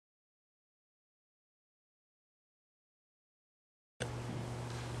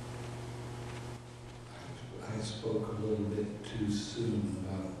spoke a little bit too soon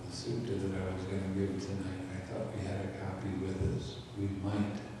about the sutta that I was going to give tonight. I thought we had a copy with us. We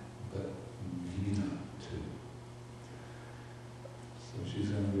might, but maybe not too. So she's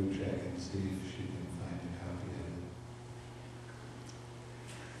going to go check and see if she can find a copy of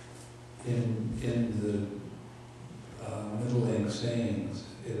it. In the middle length sayings,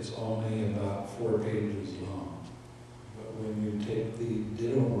 it's only about 4 pages long. But when you take the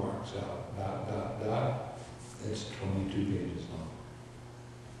ditto marks out, dot, dot, dot, it's 22 pages long.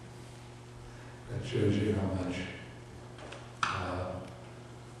 That shows you how much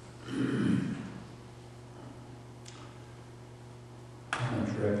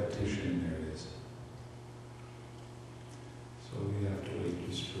repetition there is. So we have to wait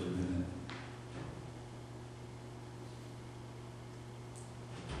just for a minute.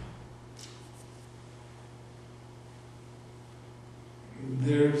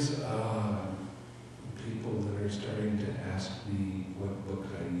 There's people that are starting to ask me what book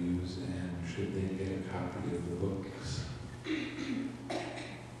I use and should they get a copy of the books.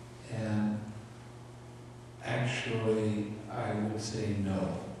 And actually, I would say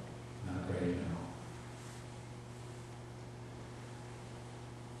no, not right now.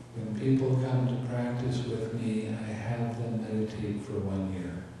 When people come to practice with me, I have them meditate for 1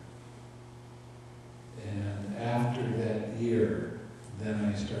 year. And after that year, then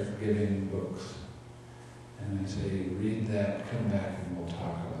I start giving books. And I say, read that, come back and we'll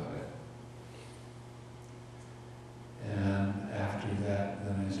talk about it. And after that,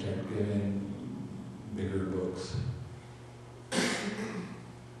 then I start giving bigger books.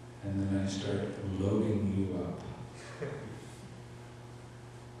 And then I start loading you up.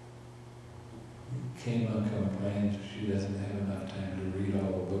 Kema complains she doesn't have enough time to read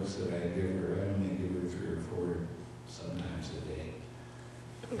all the books that I give her. I only give her 3 or 4, sometimes a day.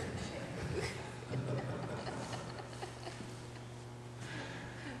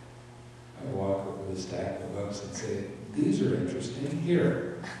 I walk up with a stack of books and say, these are interesting,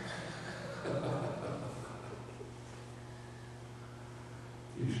 here.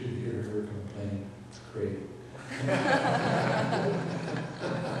 You should hear her complain, it's great.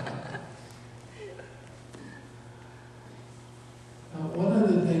 Now, one of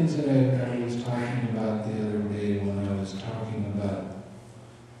the things that I was talking about the other day when I was talking about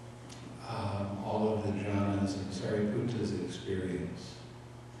all of the jhanas and Sariputta's experience,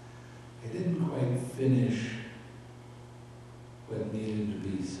 I didn't quite finish what needed to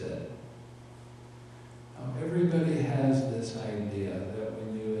be said. Now, everybody has this idea that when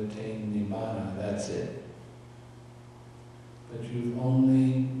you attain Nibbana, that's it. But you've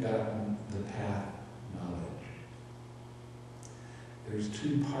only gotten the path knowledge. There's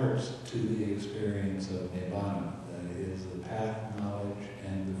 2 parts to the experience of Nibbana. That is the path knowledge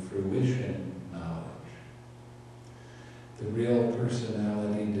and the fruition knowledge. The real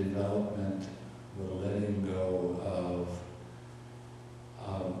personality development, the letting go of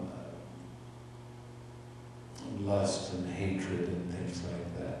lust and hatred and things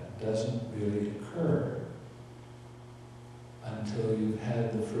like that, doesn't really occur until you've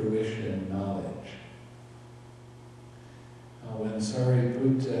had the fruition knowledge. Now, when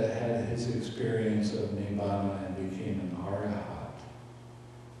Sariputta had his experience of Nibbana and became an Arahat,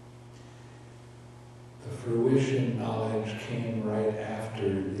 the fruition knowledge came right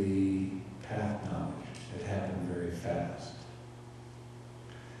after the path knowledge. It happened very fast.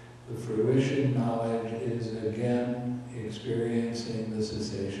 The fruition knowledge is again experiencing the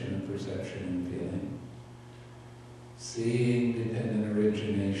cessation of perception and feeling, seeing dependent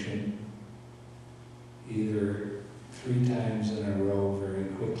origination either 3 times in a row very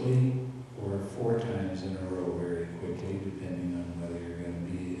quickly or 4 times in a row very quickly, depending on whether you're going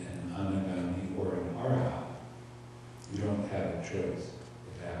to be an anagami or an arahat. You don't have a choice.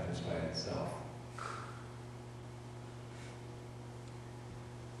 It happens by itself.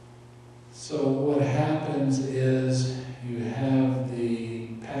 So what happens is you have the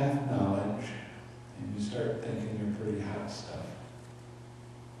path knowledge and you start thinking you're pretty hot stuff.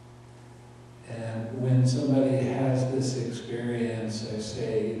 And when somebody has this experience, I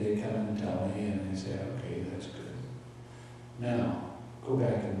say, they come and tell me and I say, okay, that's good. Now, go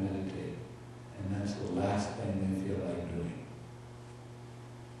back and meditate. And that's the last thing they feel like doing.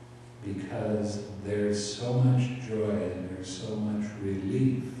 Because there's so much joy and there's so much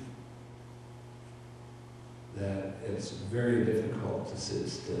relief that it's very difficult to sit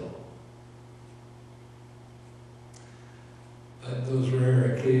still. But those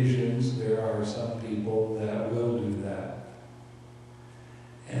rare occasions, there are some people that will do that.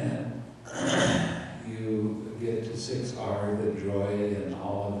 And you get to 6R, the joy and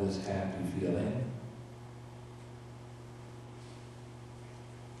all of this happy feeling.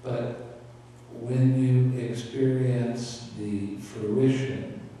 But when you experience the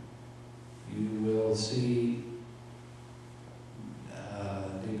fruition, you will see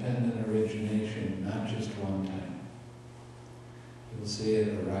dependent origination not just one time. You'll see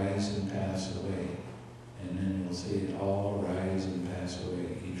it arise and pass away, and then you'll see it all rise and pass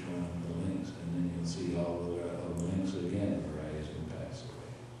away, each one of the links, and then you'll see all the links again rise and pass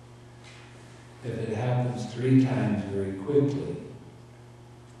away. If it happens 3 times very quickly,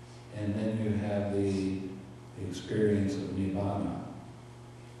 and then you have the experience of Nibbana,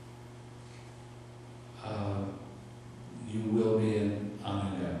 you will be in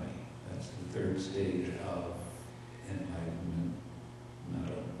Anagami. That's the 3rd stage of enlightenment, not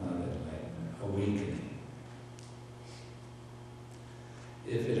enlightenment, awakening.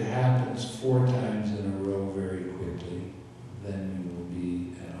 If it happens 4 times in a row very quickly, then you will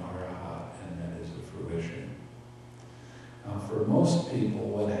be an arahat, and that is a fruition. Now, for most people,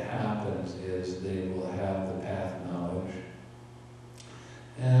 what happens is they will have the path knowledge,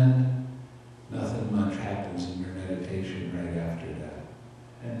 and nothing much happens in their meditation right after that.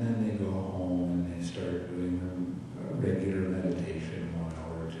 And then they go home and they start doing a regular meditation, 1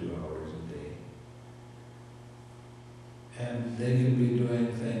 hour or 2 hours a day. And they can be doing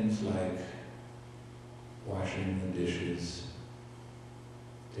things like washing the dishes,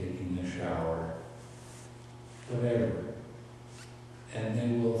 taking a shower, whatever. And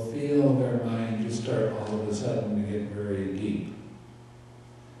they will feel their mind just start all of a sudden to get very deep.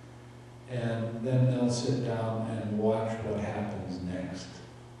 And then they'll sit down and watch what happens next.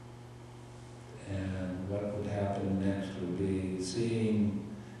 And what would happen next would be seeing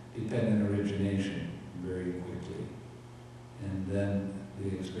dependent origination very quickly. And then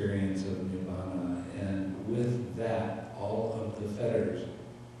the experience of Nibbana. And with that, all of the fetters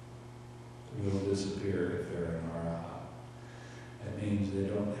will disappear if they're an arahat. That means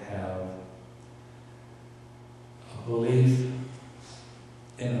they don't have a belief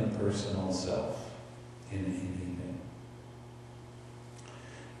in a personal self, in anything.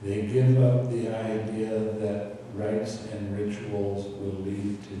 They give up the idea that rites and rituals will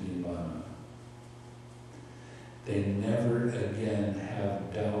lead to Nibbana. They never again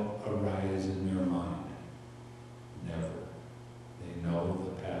have doubt arise in their mind. Never. They know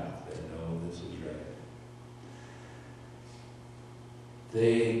the path. They know this is right.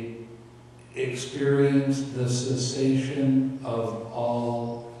 They experience the cessation of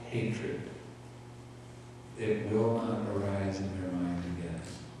all hatred. It will not arise in their mind again.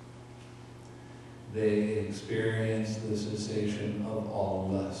 They experience the cessation of all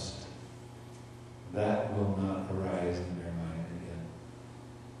lust. That will not arise in their mind again.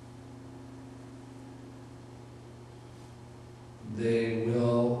 They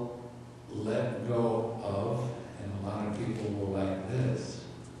will let go of, and a lot of people will like this,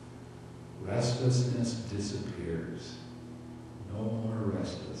 restlessness disappears. No more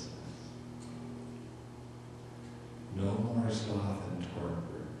restlessness. No more sloth and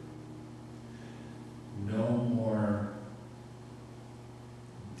torpor. No more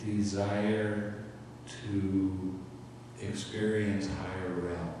desire to experience higher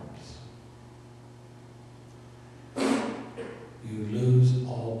realms. You lose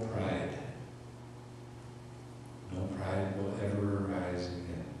all pride. No pride will ever arise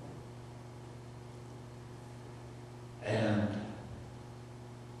again. And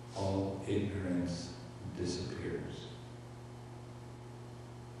all ignorance disappears.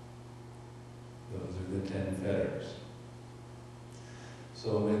 Those are the 10 fetters. So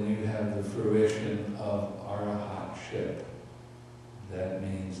when you have the fruition of arahatship, that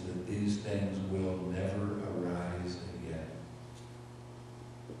means that these things will never arise again.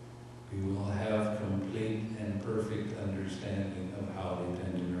 You will have complete and perfect understanding of how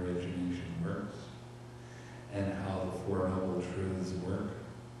dependent origination works and how the Four Noble Truths work.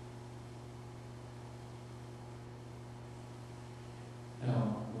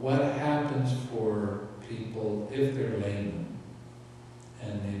 Now, what happens for people if they're laymen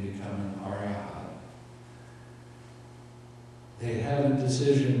and they become an arahat? They have a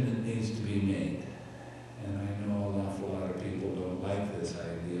decision that needs to be made. And I know an awful lot of people don't like this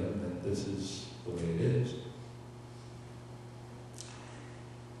idea, but this is the way it is.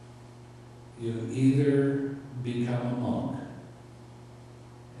 You either become a monk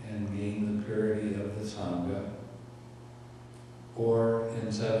and gain the purity of the Sangha, or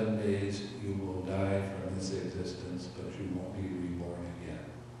in 7 days you will die from this existence, but you won't be reborn again.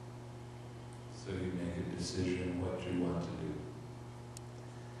 So you make a decision what you want to do.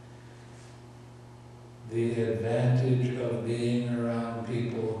 The advantage of being around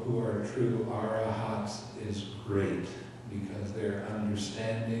people who are true arahats is great, because their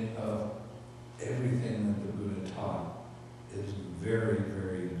understanding of everything that the Buddha taught is very,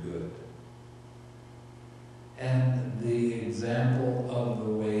 very good. And the example of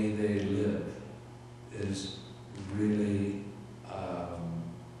the way they live is really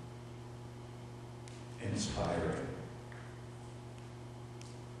inspiring.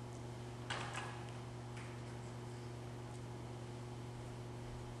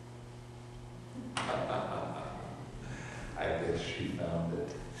 I guess she found it.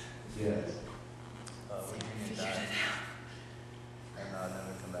 Yes. We're gonna die. And I'll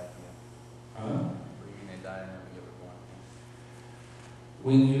never come back again. Huh? We're gonna die and never get reborn again.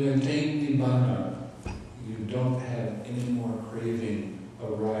 When you attain Nibbana, you don't have any more craving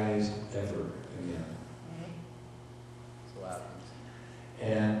arise ever again. So what happens?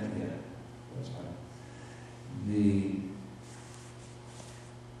 And, yeah, that's fine.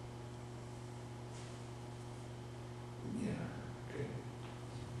 Okay.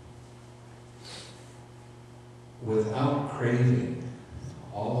 Without craving,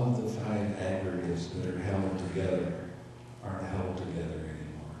 all of the five aggregates that are held together aren't held together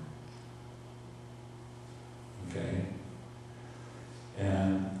anymore. Okay?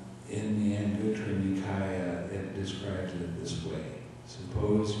 And in the Anguttara Nikaya, it describes it this way.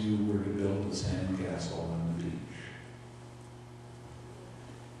 Suppose you were to build a sandcastle on the beach.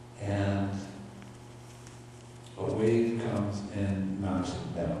 And a wave comes and knocks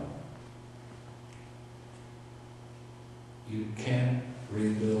it down. You can't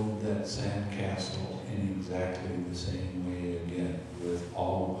rebuild that sandcastle in exactly the same way again, with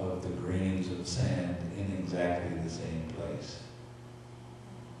all of the grains of sand in exactly the same place.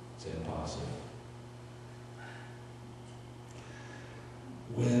 It's impossible.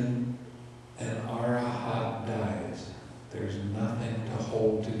 When an arahat dies, there's nothing to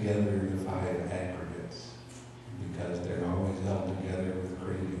hold together the five aggregates, because they're always held together with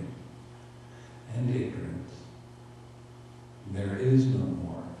craving and ignorance. There is no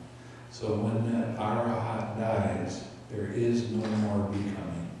more. So when that arahat dies, there is no more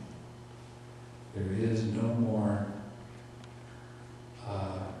becoming. There is no more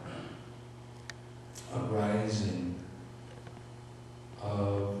arising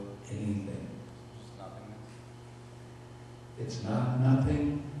of anything. Just nothingness. It's not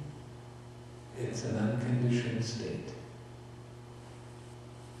nothing, it's an unconditioned state.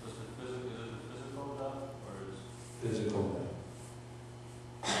 Is it physical death or is Physical death.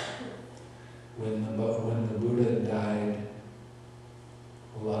 When the Buddha died,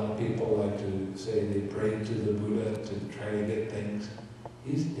 a lot of people like to say they prayed to the Buddha to try to get things.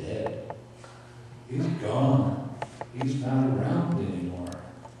 He's dead. He's gone. He's not around anymore.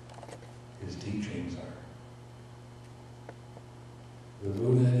 His teachings are. The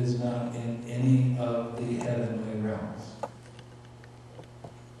Buddha is not in any of the heavenly realms. so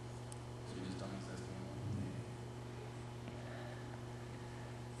you just don't exist anymore?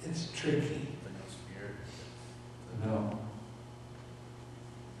 It's tricky. But no spirit? No.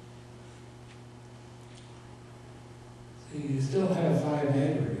 See, you still have five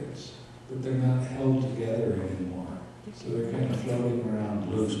aggregates, but they're not held together anymore. So they're kind of floating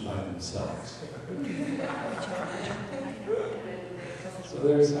around loose by themselves. So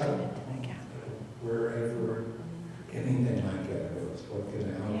there's how, wherever anything like that goes, how can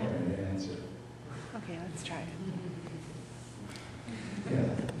I answer? Okay, let's try it. Yeah.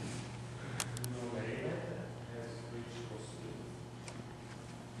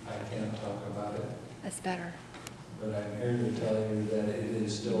 I can't talk about it, That's better. but I'm here to tell you that it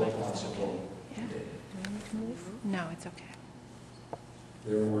is still possible Yeah. today. Do we need to move? No, it's okay.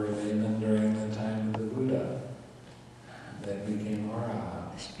 There were laymen during the time of the Buddha that became This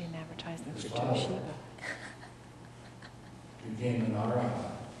arahats, should be an advertisement His for father. Toshiba. became an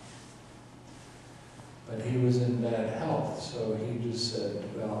arahat. But he was in bad health, so he just said,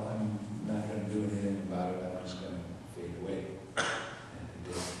 well, I'm not going to do anything about it, I'm just going to fade away. And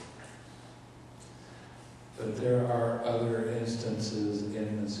he did. But there are other instances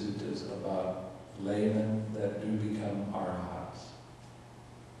in the suttas about laymen that do become arahats.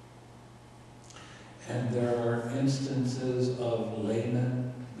 And there are instances of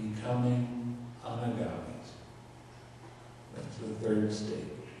laymen becoming anagamis. That's the third stage.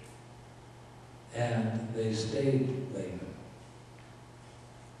 And they stayed laymen.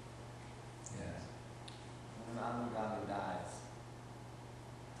 Yes. When an Anugami dies,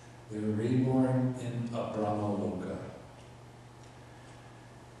 They're reborn in a Brahmaloka.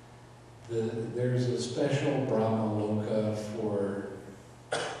 There's a special Brahmaloka for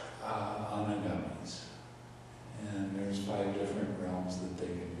anagamis. And there's 5 different realms that they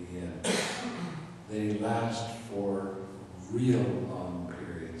can be in. They last for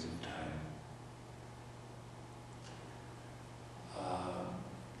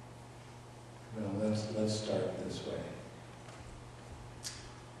let's start this way.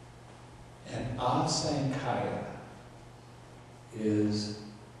 And asankhaya is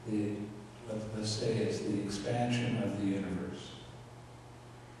the, let's say it's the expansion of the universe.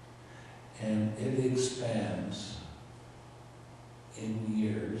 And it expands in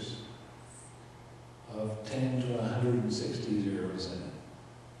years of 10 to 160 zeros in it.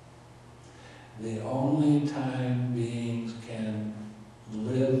 The only time beings can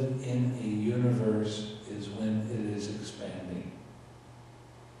live in a universe is when it is expanding.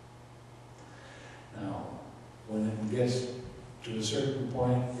 Now, when it gets to a certain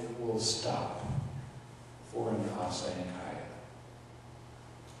point, it will stop for an asankhaya.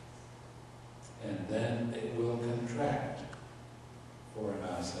 And then it will contract for an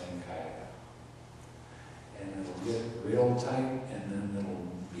asankhaya. And it'll get real tight, and then it'll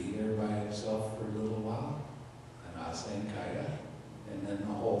be there by itself for a little while, an asankhaya, and then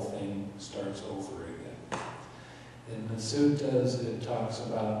the whole thing starts over again. In the suttas, it talks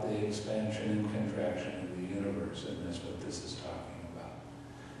about the expansion and contraction of the universe, and that's what this is talking about.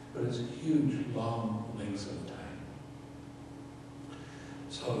 But it's huge, long lengths of time.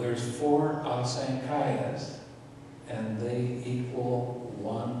 So there's 4 asankhayas, and they equal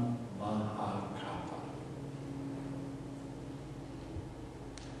 1 mahakapa.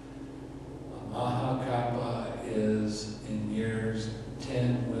 A mahakapa is in years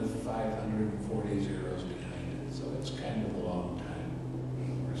 10 with 540 zeros behind it. So it's kind of a long time.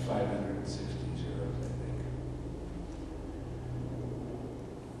 There's 560 zeros, I think.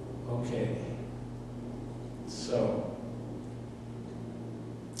 Okay. So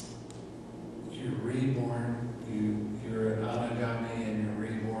you're reborn, you're an anagami and you're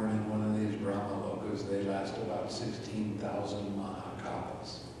reborn in one of these Brahma lokas. They last about 16,000 mahakapas.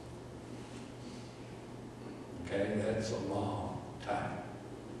 Okay, that's a long time.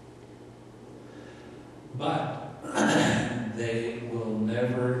 But they will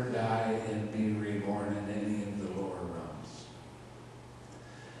never die and be reborn in any of the lower realms.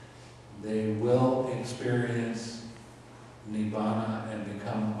 They will experience nibbana and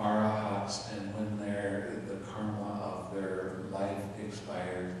become arahats, and when the karma of their life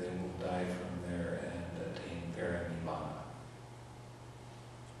expires, they will die from there and attain paranibbana.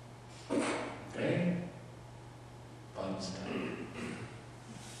 Okay? Fun stuff.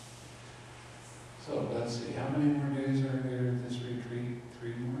 So let's see, how many more days are there at this retreat?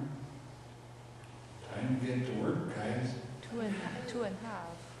 3 more? Time to get to work, guys. 2.5.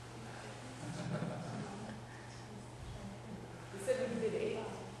 You said we did 8.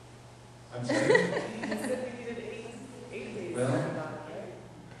 I'm sorry? You said we did 8 days. Well, right?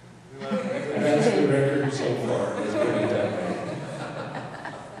 that's the record so far. It's pretty done.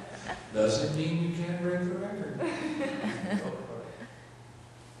 Doesn't mean you can't break the record.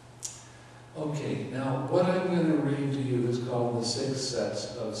 Okay, now what I'm going to read to you is called the 6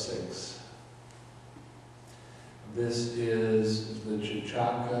 sets of 6. This is the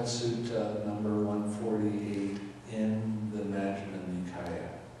Chichaka Sutta number 148 in the Majjhima Nikaya.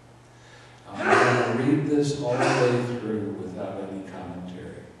 I'm going to read this all the way through without any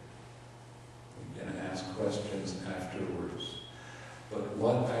commentary. I'm going to ask questions afterwards. But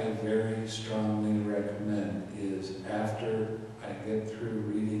what I very strongly recommend is after I get through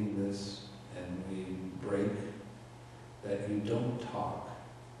reading this and we break, that you don't talk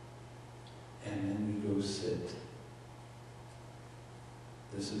and then you go sit.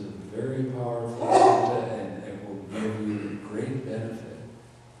 This is a very powerful sutta and it will give you great benefit.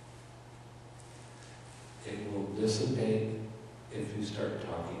 It will dissipate if you start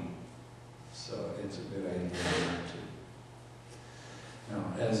talking. So it's a good idea not to. Now,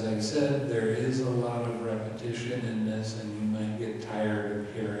 as I said, there is a lot of repetition in this, and you might get tired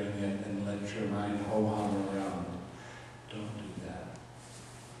of hearing it and let your mind ho-hum around. Don't do that.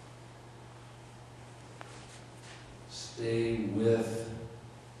 Stay with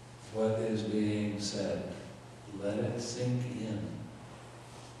what is being said. Let it sink in.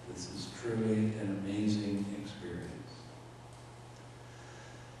 This is truly an amazing experience.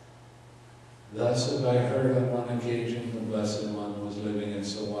 Thus have I heard on one occasion the Blessed One was living in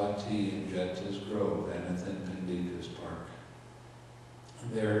Sawati in Jeta's Grove, Anathan Pandita's park.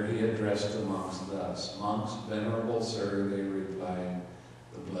 There he addressed the monks thus. Monks, venerable sir, they replied,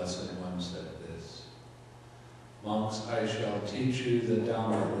 the Blessed One said this. Monks, I shall teach you the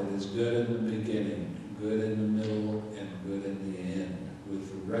Dhamma that is good in the beginning, good in the middle, and good in the end, with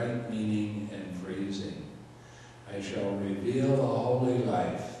the right meaning and phrasing. I shall reveal a holy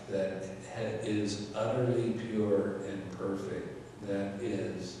life that is utterly pure and perfect, that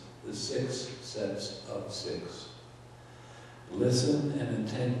is, the 6 sets of 6. Listen and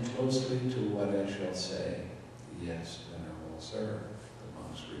attend closely to what I shall say. Yes, Venerable Sir, the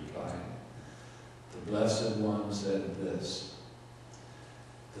monks replied. The Blessed One said this: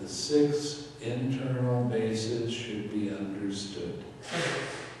 the 6 internal bases should be understood.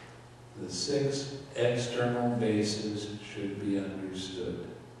 The 6 external bases should be understood.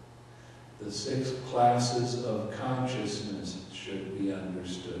 The 6 classes of consciousness should be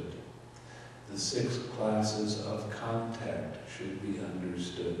understood. The 6 classes of contact should be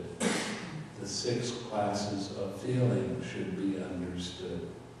understood. The 6 classes of feeling should be understood.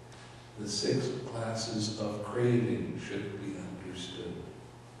 The 6 classes of craving should be understood.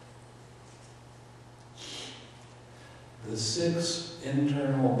 The 6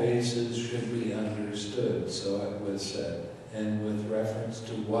 internal bases should be understood, so it was said. And with reference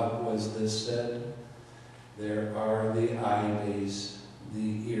to what was this said, there are the eye base,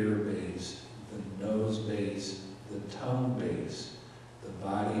 the ear base, the nose base, the tongue base, the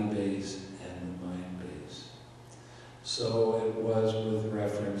body base, and the mind base. So it was with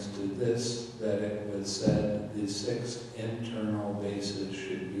reference to this that it was said the 6 internal bases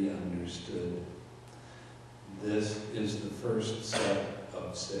should be understood. This is the first set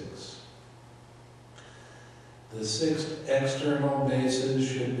of 6. The 6 external bases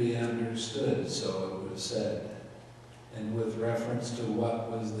should be understood, so it was said. And with reference to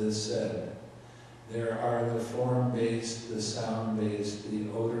what was this said, there are the form base, the sound base, the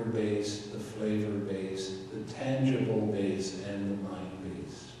odor base, the flavor base, the tangible base, and the mind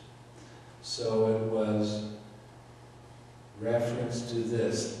base. So it was reference to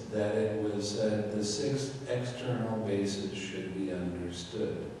this that it was said the 6 external bases should be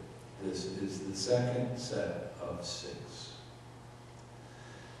understood. This is the second set of 6.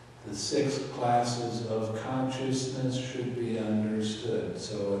 The 6 classes of consciousness should be understood,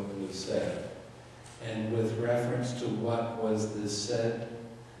 so it was said. And with reference to what was this said,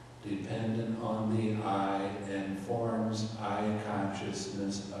 dependent on the eye and forms eye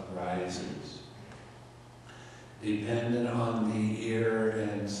consciousness arises. Dependent on the ear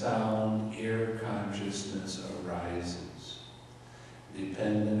and sound, ear consciousness arises.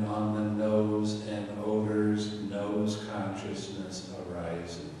 Dependent on the nose and odors, nose consciousness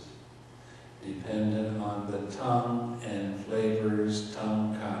arises. Dependent on the tongue and flavors,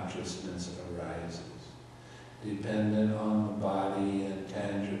 tongue consciousness arises. Dependent on the body and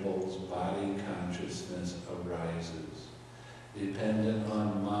tangibles, body consciousness arises. Dependent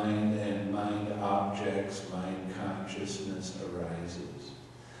on mind and mind objects, mind consciousness arises.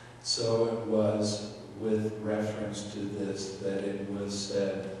 So it was with reference to this that it was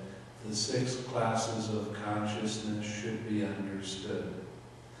said the 6 classes of consciousness should be understood.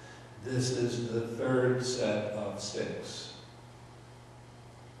 This is the third set of 6.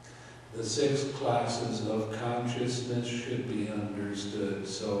 The 6 classes of consciousness should be understood,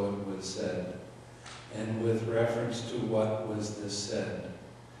 so it was said. And with reference to what was this said,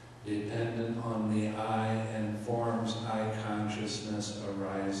 dependent on the eye and forms eye consciousness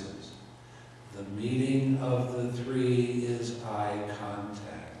arises. The meeting of the 3 is eye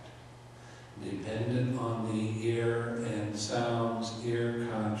contact. Dependent on the ear and sounds, ear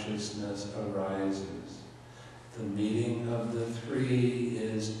consciousness arises. The meeting of the 3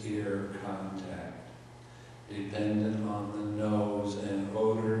 is ear contact. Dependent on the nose and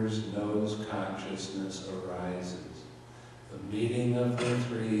odors, nose consciousness arises. The meeting of the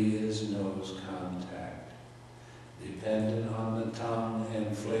 3 is nose contact. Dependent on the tongue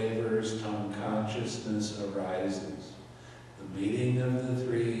and flavors, tongue consciousness arises. The meeting of the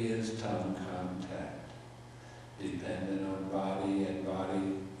 3 is tongue contact. Dependent on body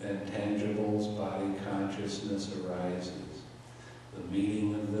and tangibles, body consciousness arises. The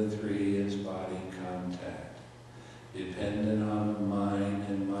meeting of the 3 is body contact. Dependent on the mind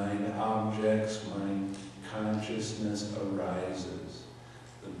and mind objects, mind consciousness arises.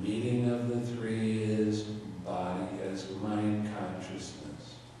 The meeting of the 3 is body as mind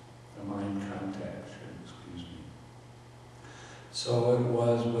consciousness, a mind contact, excuse me. So it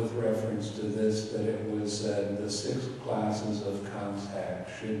was with reference to this that it was said the 6 classes of contact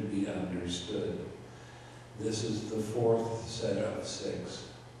should be understood. This is the 4th set of 6.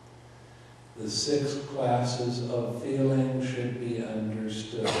 The 6 classes of feeling should be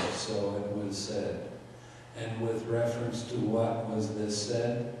understood, so it was said. And with reference to what was this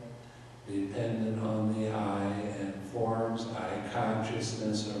said, dependent on the eye and forms eye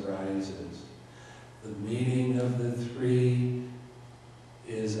consciousness arises. The meeting of the 3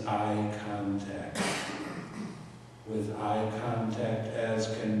 is eye contact. With eye contact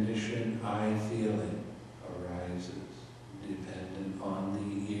as condition, eye feeling arises. Dependent on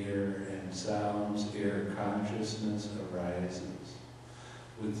the ear and sounds, ear consciousness arises.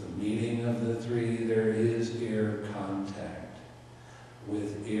 With the meeting of the three, there is ear contact.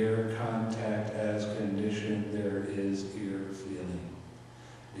 With ear contact as conditioned, there is ear feeling.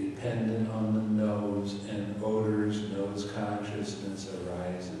 Dependent on the nose and odors, nose consciousness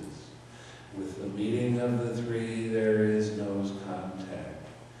arises. With the meeting of the three, there is nose contact.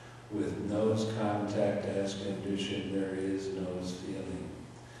 With nose contact as conditioned, there is nose feeling.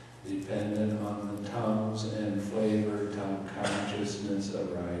 Dependent on the tongues and flavor, tongue consciousness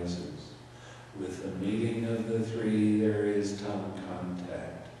arises. With the meeting of the three, there is tongue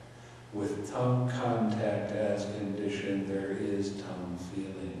contact. With tongue contact as conditioned, there is tongue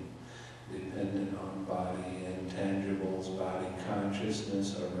feeling. Dependent on body and tangibles, body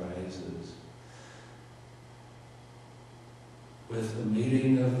consciousness arises. With the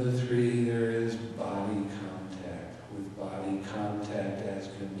meeting of the three, there is body contact. With body contact as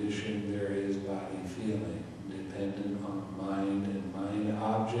conditioned, there is body feeling. Dependent on mind and mind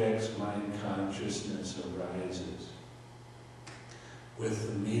objects, mind consciousness arises. With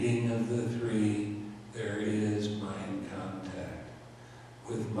the meeting of the three, there is mind contact.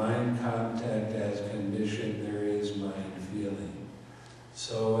 With mind contact as conditioned, there is mind feeling.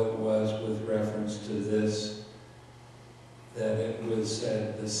 So it was with reference to this that it was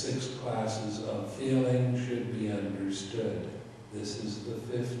said the 6 classes of feeling should be understood. This is the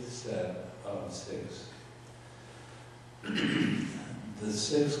 5th set of 6. The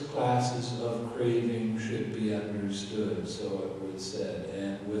 6 classes of craving should be understood, so it was said.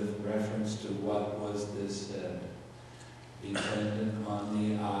 And with reference to what was this said? Dependent on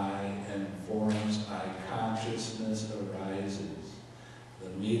the eye and forms eye consciousness arises. The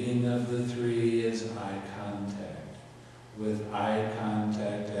meeting of the three is eye contact. With eye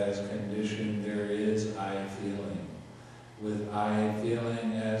contact as conditioned, there is eye feeling. With eye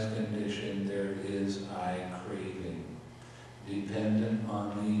feeling as conditioned, there is eye craving. Dependent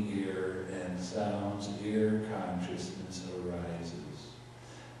on the ear and sounds, ear consciousness arises.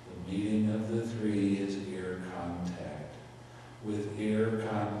 The meeting of the three is ear contact. With ear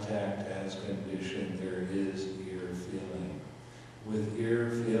contact as conditioned, there is ear feeling. With ear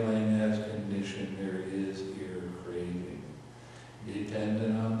feeling as conditioned, there is ear craving.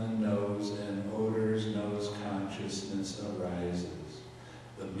 Dependent on the nose and odors, nose consciousness arises.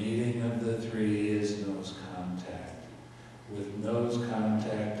 The meeting of the three is nose contact. With nose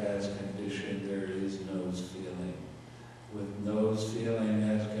contact as conditioned, there is nose feeling. With nose feeling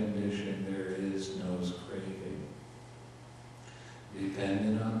as conditioned, there is nose craving.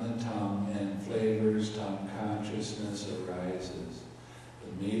 Dependent on the tongue and flavors, tongue consciousness arises.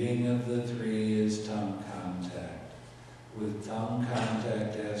 The meeting of the three is tongue contact. With tongue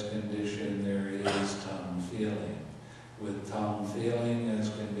contact as conditioned, there is tongue feeling. With tongue feeling as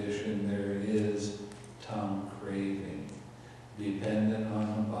conditioned, there is tongue craving. Dependent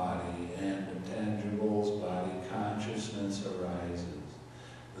on the body and the tangibles, body consciousness arises.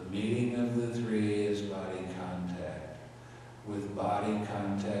 The meeting of the three is body contact. With body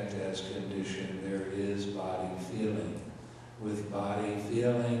contact as conditioned, there is body feeling. With body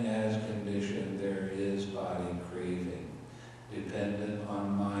feeling as conditioned, there is body craving. Dependent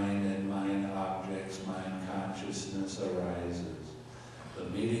on mind and mind objects, mind consciousness arises. The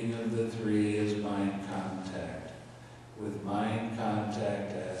meeting of the three is mind contact. With mind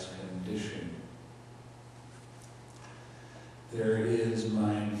contact as conditioned, there is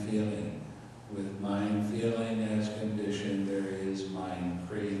mind feeling. With mind feeling as conditioned, there is mind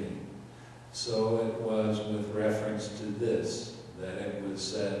craving. So it was with reference to this that it was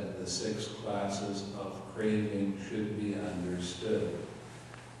said the 6 classes of craving should be understood.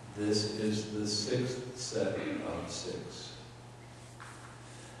 This is the 6th set of 6.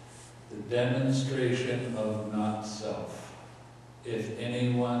 The demonstration of not self. If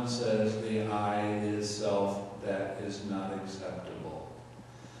anyone says the I is self, that is not acceptable.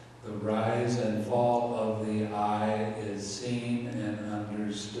 The rise and fall of the I is seen and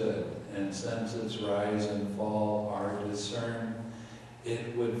understood, and since its rise and fall are discerned,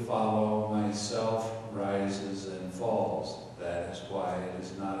 it would follow myself rises and falls. That is why it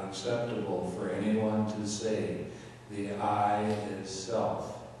is not acceptable for anyone to say the I is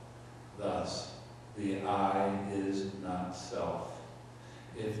self. Thus, the I is not self.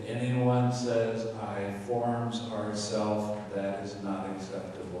 If anyone says I forms are self, that is not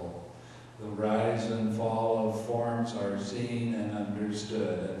acceptable. The rise and fall of forms are seen and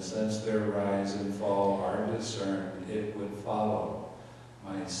understood, and since their rise and fall are discerned, it would follow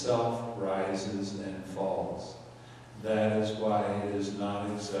myself rises and falls. That is why it is not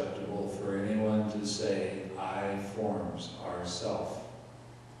acceptable for anyone to say I forms are self.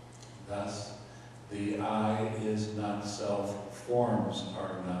 Thus, The I is not self. Forms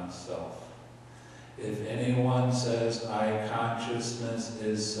are not self. If anyone says I consciousness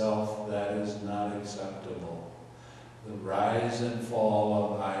is self, that is not acceptable. The rise and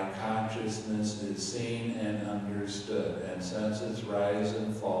fall of I consciousness is seen and understood, and since its rise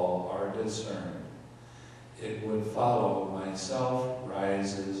and fall are discerned, it would follow myself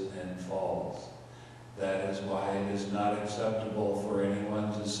rises and falls. That is why it is not acceptable for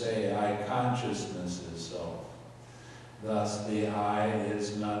anyone to say I consciousness is self. Thus the I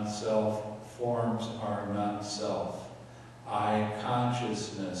is not self. Forms are not self. I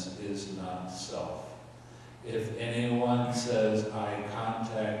consciousness is not self. If anyone says I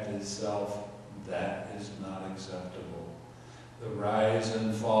contact is self, that is not acceptable. The rise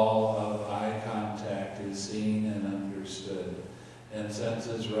and fall of I contact is seen and understood, and since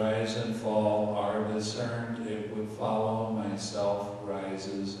its rise and fall are discerned, it would follow myself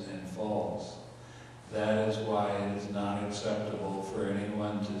rises and falls. That is why it is not acceptable for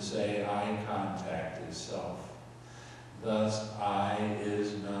anyone to say I contact is self. Thus, I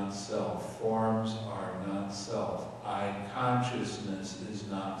is not self. Forms are not self. I consciousness is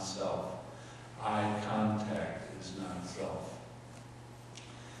not self. I contact is not self.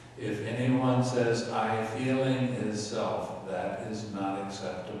 If anyone says I feeling is self, that is not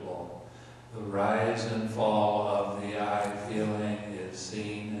acceptable. The rise and fall of the I feeling is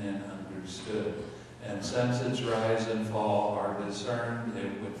seen and understood, and since its rise and fall are discerned,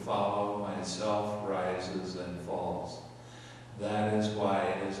 it would follow myself rises and falls. That is why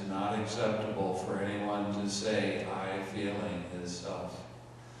it is not acceptable for anyone to say I feeling is self.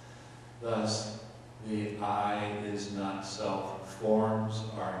 Thus, the I is not self. Forms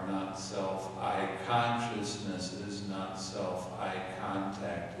are not self. I consciousness is not self. I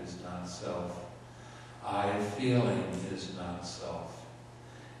contact is not self. I feeling is not self.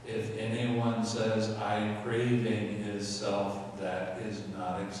 If anyone says I craving is self, that is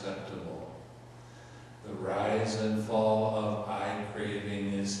not acceptable. The rise and fall of I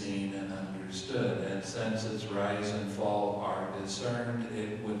craving is seen and understood, and since its rise and fall are discerned,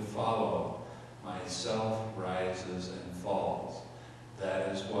 it would follow myself rises and falls. That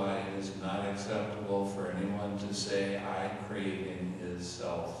is why it is not acceptable for anyone to say I craving is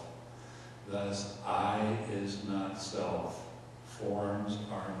self. Thus, I is not self. Forms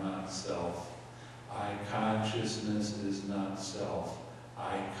are not self. I consciousness is not self.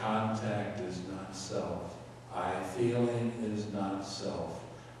 I contact is not self. I feeling is not self.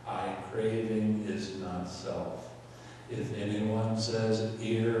 I craving is not self. If anyone says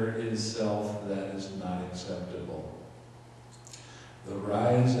ear is self, that is not acceptable. The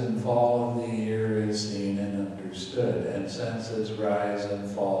rise and fall of the ear is seen and understood, and since its rise and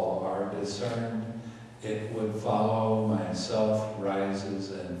fall are discerned, it would follow myself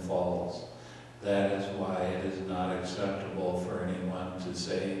rises and falls. That is why it is not acceptable for anyone to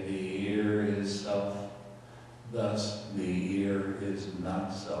say the ear is self. Thus, the ear is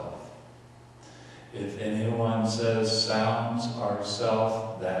not self. If anyone says sounds are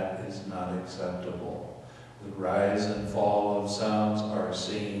self, that is not acceptable. The rise and fall of sounds are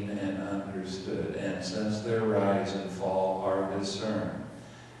seen and understood, and since their rise and fall are discerned,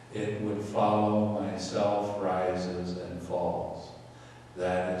 it would follow myself rises and falls.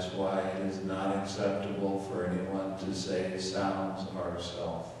 That is why it is not acceptable for anyone to say sounds are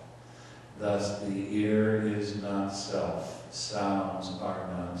self. Thus the ear is not self. Sounds are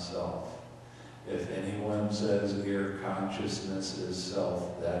not self. If anyone says ear consciousness is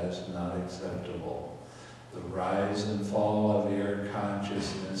self, that is not acceptable. The rise and fall of ear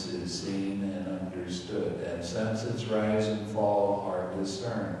consciousness is seen and understood, and since its rise and fall are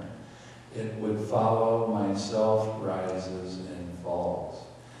discerned, it would follow myself rises and falls.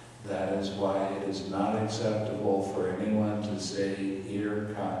 That is why it is not acceptable for anyone to say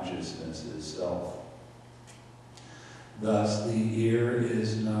ear consciousness is self. Thus the ear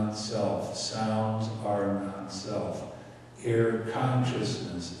is not self. Sounds are not self. Ear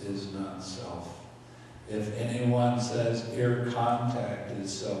consciousness is not self. If anyone says ear contact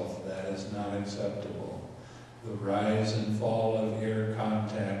is self, that is not acceptable. The rise and fall of ear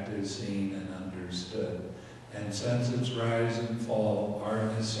contact is seen and understood, and since its rise and fall are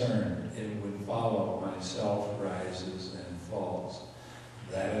discerned, it would follow myself rises and falls.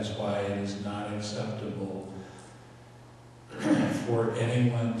 That is why it is not acceptable for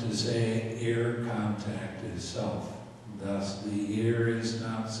anyone to say ear contact is self. Thus, the ear is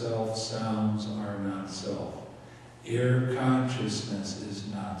not self, sounds are not self. Ear consciousness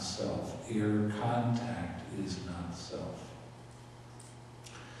is not self. Ear contact is not self.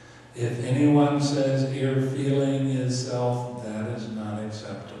 If anyone says ear feeling is self, that is not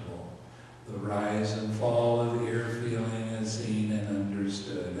acceptable. The rise and fall of ear feeling is seen and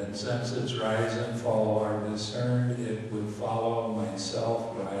understood, and since its rise and fall are discerned, it would follow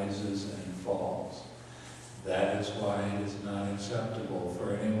myself rises and falls. That is why it is not acceptable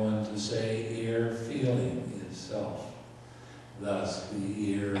for anyone to say ear feeling is self. Thus,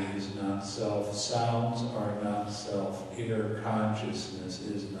 the ear is not self, sounds are not self, ear consciousness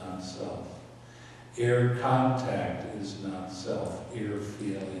is not self. Ear contact is not self, ear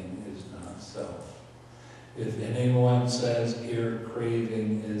feeling is not self. If anyone says ear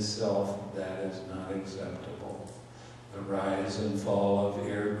craving is self, that is not acceptable. The rise and fall of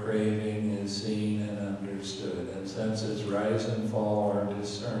ear craving is seen and understood, and since its rise and fall are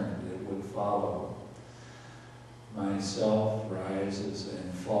discerned, it would follow. Myself rises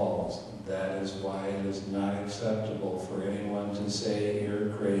and falls. That is why it is not acceptable for anyone to say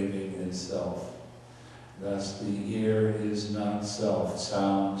ear craving is self. Thus the ear is not self,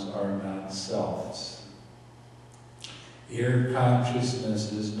 sounds are not selves. Ear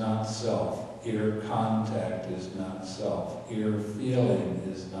consciousness is not self, ear contact is not self, ear feeling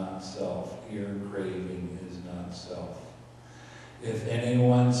is not self, ear craving is not self. If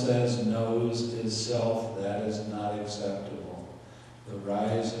anyone says nose is self, that is not acceptable. The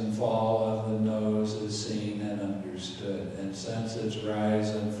rise and fall of the nose is seen and understood, and since its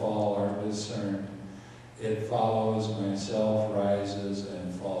rise and fall are discerned, it follows myself rises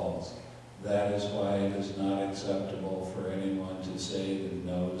and falls. That is why it is not acceptable for anyone to say the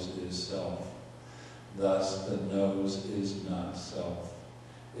nose is self. Thus the nose is not self.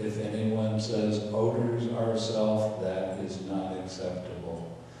 If anyone says odors are self, that is not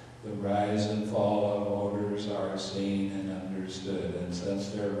acceptable. The rise and fall of odors are seen and understood, and since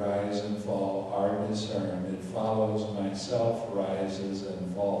their rise and fall are discerned, it follows myself rises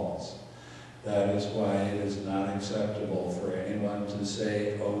and falls. That is why it is not acceptable for anyone to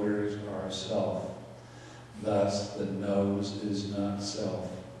say odors are self. Thus the nose is not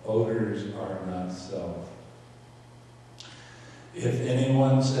self. Odors are not self. If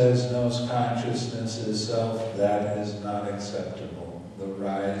anyone says nose consciousness is self, that is not acceptable. The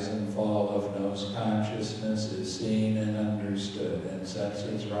rise and fall of nose consciousness is seen and understood, and since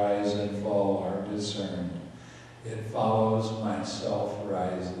its rise and fall are discerned, it follows myself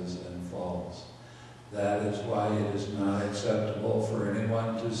rises and falls. That is why it is not acceptable for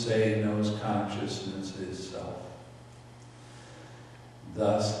anyone to say nose consciousness is self.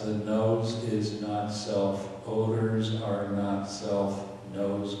 Thus the nose is not self, odors are not self,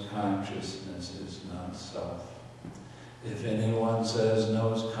 nose consciousness is not self. If anyone says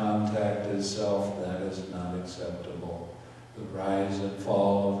nose contact is self, that is not acceptable. The rise and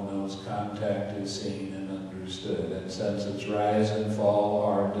fall of nose contact is seen and understood, and since its rise and fall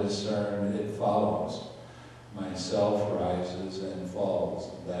are discerned, it follows. Myself rises and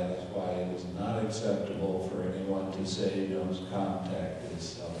falls. That is why it is not acceptable for anyone to say nose contact is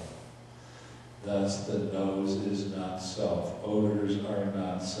self. Thus the nose is not self, odors are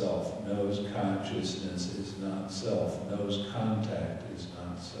not self, nose consciousness is not self, nose contact is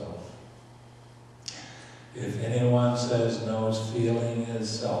not self. If anyone says nose feeling is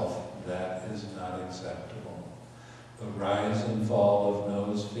self, that is not acceptable. The rise and fall of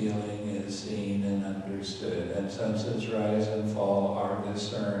nose feeling is seen and understood, and since its rise and fall are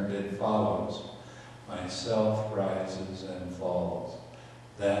discerned, it follows. Myself rises and falls.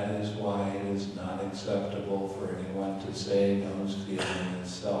 That is why it is not acceptable for anyone to say nose feeling is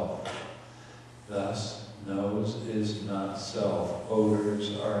self. Thus, nose is not self,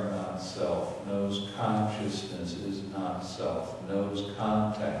 odors are not self, nose consciousness is not self, nose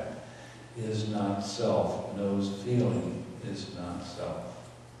contact is not self, nose feeling is not self.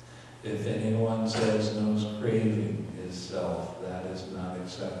 If anyone says nose craving is self, that is not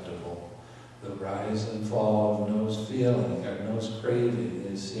acceptable. The rise and fall of nose feeling or nose craving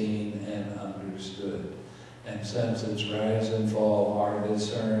is seen and understood. And since its rise and fall are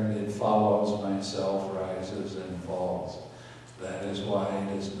discerned, it follows myself rises and falls. That is why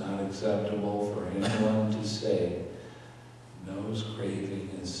it is not acceptable for anyone to say nose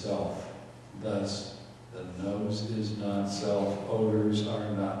craving is self. Thus, the nose is not self, odors are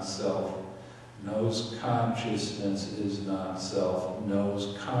not self, nose consciousness is not self,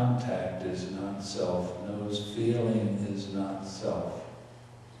 nose contact is not self, nose feeling is not self,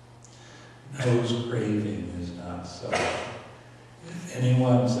 nose craving is not self. If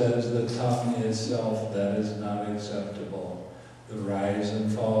anyone says the tongue is self, that is not acceptable. The rise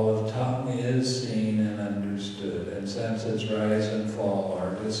and fall of tongue is seen and understood, and since its rise and fall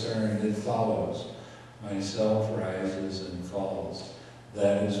are discerned, it follows. Myself rises and falls.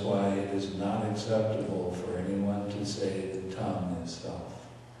 That is why it is not acceptable for anyone to say the tongue is self.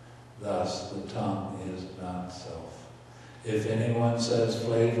 Thus, the tongue is not self. If anyone says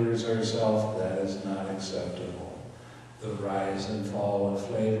flavors are self, that is not acceptable. The rise and fall of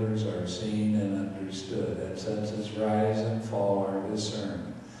flavors are seen and understood, and since its rise and fall are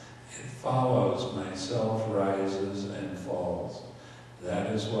discerned, it follows myself rises and falls.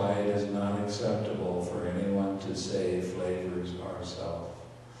 That is why it is not acceptable for anyone to say flavors are self.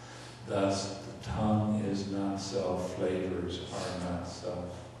 Thus, the tongue is not self, flavors are not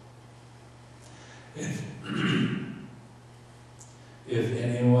self. If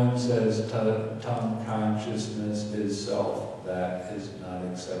anyone says tongue consciousness is self, that is not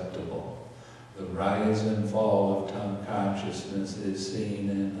acceptable. The rise and fall of tongue consciousness is seen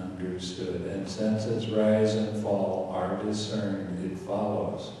and understood, and since its rise and fall are discerned, it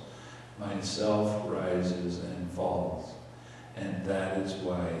follows. Myself rises and falls, and that is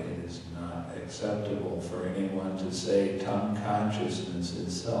why it is not acceptable for anyone to say tongue consciousness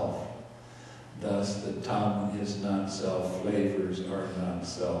is self. Thus, the tongue is not self, flavors are not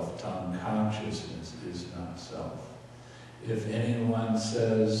self, tongue consciousness is not self. If anyone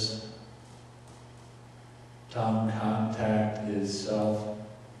says tongue contact is self,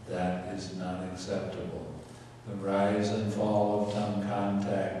 that is not acceptable. The rise and fall of tongue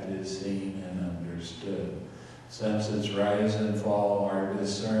contact is seen and understood. Since its rise and fall are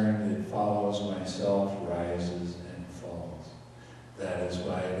discerned, it follows myself rises and falls. That is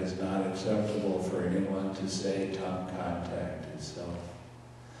why it is not acceptable for anyone to say tongue contact is self.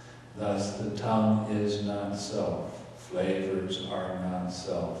 Thus, the tongue is not self. Flavors are not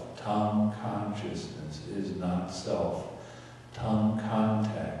self. Tongue consciousness is not self. Tongue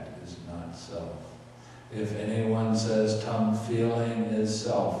contact is not self. If anyone says tongue feeling is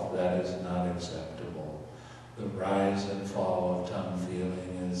self, that is not acceptable. The rise and fall of tongue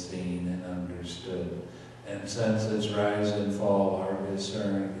feeling is seen and understood, and since its rise and fall are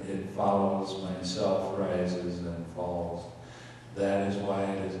discerned, it follows myself rises and falls. That is why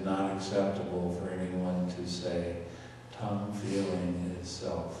it is not acceptable for anyone to say tongue feeling is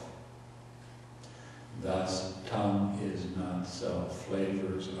self. Thus, tongue is not self,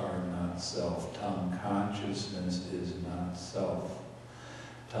 flavors are not self, tongue consciousness is not self,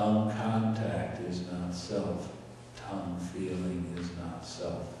 tongue contact is not self, tongue feeling is not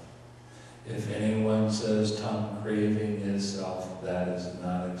self. If anyone says tongue craving is self, that is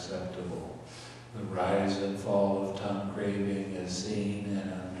not acceptable. The rise and fall of tongue craving is seen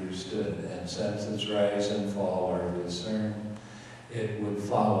and understood, and since its rise and fall are discerned, it would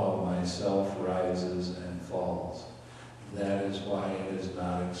follow myself rises and falls. That is why it is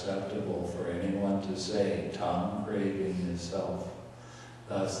not acceptable for anyone to say tongue craving is self.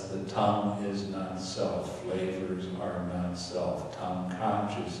 Thus, the tongue is not self, flavors are not self, tongue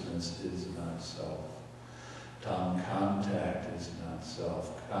consciousness is not self, tongue contact is not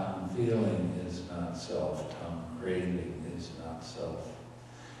self, tongue feeling is not self, tongue craving is not self.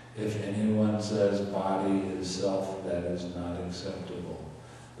 If anyone says body is self, that is not acceptable.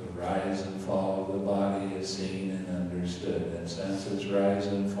 The rise and fall of the body is seen and understood, and since its rise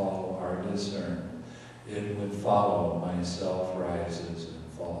and fall are discerned, it would follow myself rises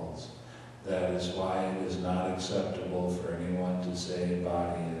and falls. That is why it is not acceptable for anyone to say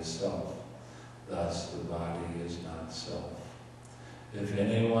body is self. Thus, the body is not self. If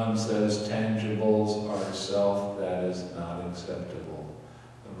anyone says tangibles are self, that is not acceptable.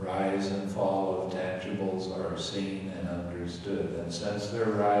 The rise and fall of tangibles are seen and understood, and since their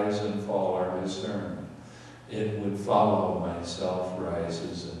rise and fall are discerned, it would follow myself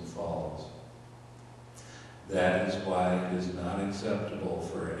rises and falls. That is why it is not acceptable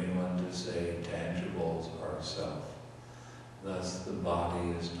for anyone to say tangibles are self. Thus, the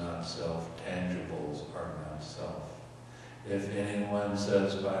body is not self, tangibles are not self. If anyone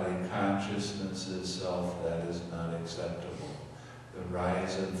says body consciousness is self, that is not acceptable. The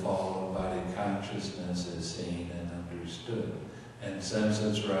rise and fall of body consciousness is seen and understood, and since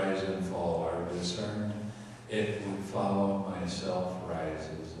its rise and fall are discerned, it would follow myself rises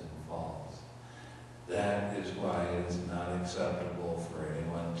and falls. That is why it is not acceptable for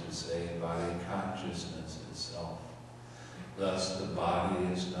anyone to say body consciousness is self. Thus, the body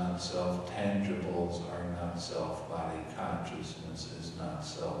is not self, tangibles are not self, body consciousness is not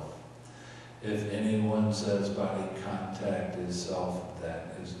self. If anyone says body contact is self,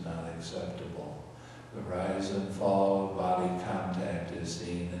 that is not acceptable. The rise and fall of body contact is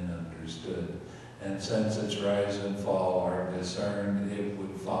seen and understood, and since its rise and fall are discerned, it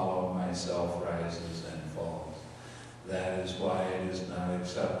would follow myself rises and falls. That is why it is not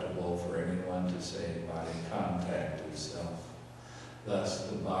acceptable for anyone to say body contact is self. Thus,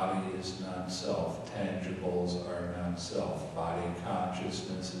 the body is not self, tangibles are not self, body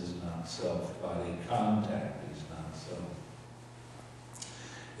consciousness is not self, body contact is not self.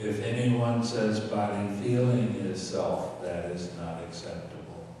 If anyone says body feeling is self, that is not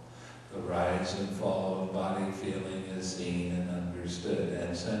acceptable. The rise and fall of body feeling is seen and understood,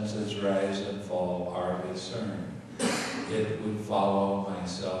 and since its rise and fall are discerned, it would follow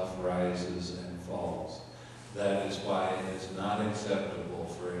myself rises and falls. That is why it is not acceptable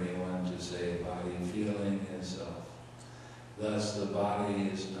for anyone to say body feeling is self. Thus the body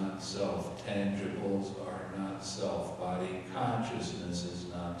is not self, tangibles are not self, body consciousness is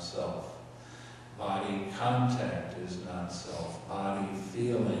not self, body contact is not self, body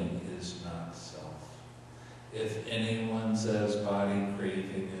feeling is not self. If anyone says body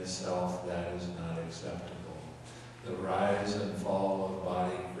craving is self, that is not acceptable. The rise and fall of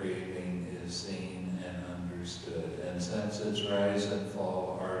body craving is seen and understood, and since its rise and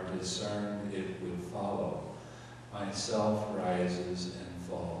fall are discerned, it would follow. Myself rises and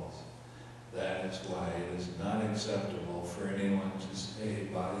falls. That is why it is not acceptable for anyone to say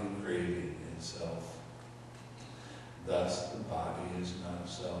body craving is self. Thus the body is not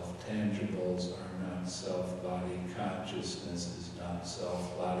self, tangibles are not self, body consciousness is not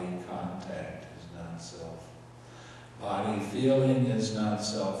self, body contact is not self. Body feeling is not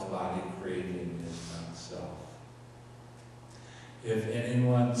self, body craving is not self. If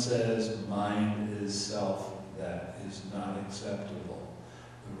anyone says mind is self, that is not acceptable.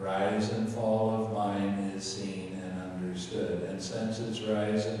 The rise and fall of mind is seen and understood, and since its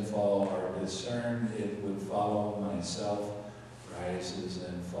rise and fall are discerned, it would follow myself rises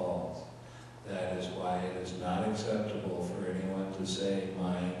and falls. That is why it is not acceptable for anyone to say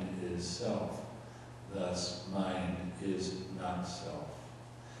mind is self. Thus, mind is not self.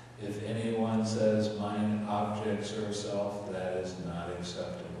 If anyone says mind objects are self, that is not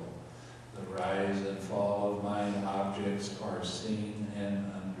acceptable. The rise and fall of mind objects are seen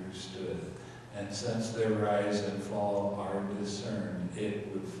and understood, and since their rise and fall are discerned, it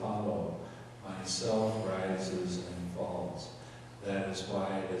would follow. Myself rises and falls. That is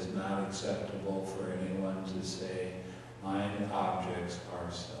why it is not acceptable for anyone to say mind objects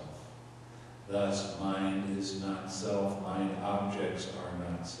are self. Thus, mind is not self, mind objects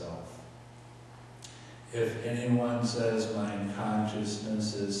are not self. If anyone says mind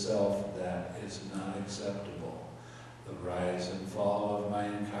consciousness is self, that is not acceptable. The rise and fall of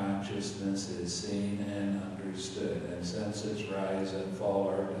mind consciousness is seen and understood, and since its rise and fall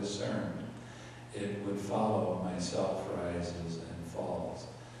are discerned, it would follow myself rises and falls.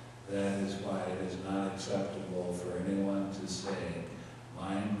 That is why it is not acceptable for anyone to say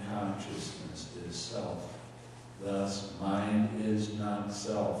mind consciousness is self. Thus, mind is not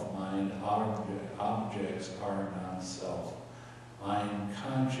self, mind objects are not self, mind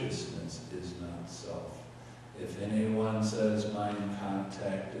consciousness is not self. If anyone says mind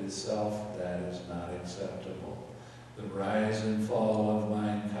contact is self, that is not acceptable. The rise and fall of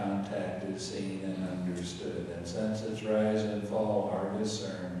mind contact is seen and understood, and since its rise and fall are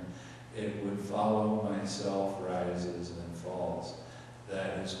discerned, it would follow myself rises and falls.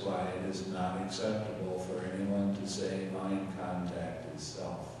 That is why it is not acceptable for anyone to say mind contact is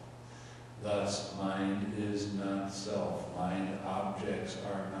self. Thus, mind is not self, mind objects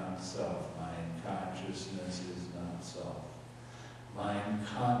are not self, mind consciousness is not self, mind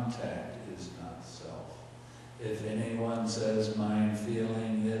contact is not self. If anyone says mind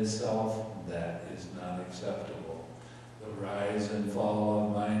feeling is self, that is not acceptable. The rise and fall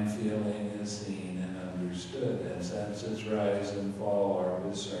of mind feeling is seen and understood, and since its rise and fall are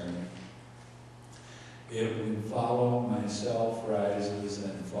discerned, it would follow myself rises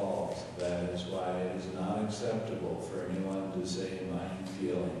and falls. That is why it is not acceptable for anyone to say mind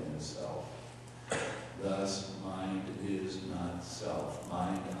feeling is self. Thus, mind is not self.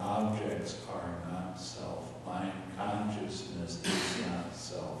 Mind objects are not self. Mind consciousness is not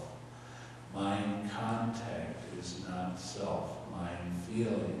self. Mind contact is not self. Mind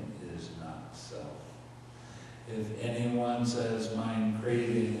feeling is not self. If anyone says mind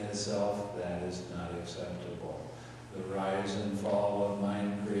craving is self, that is not acceptable. The rise and fall of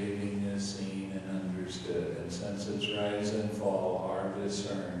mind craving is seen and understood, and since its rise and fall are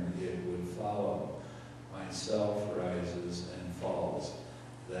discerned, it would follow. Myself rises and falls.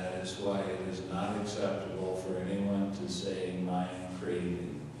 That is why it is not acceptable for anyone to say mind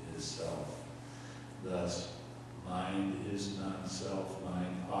craving is self. Thus, mind is not self,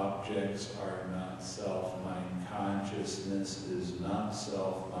 mind objects are not self, mind consciousness is not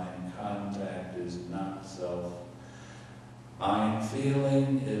self, mind contact is not self, mind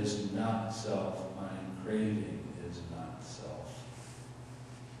feeling is not self, mind craving is not self.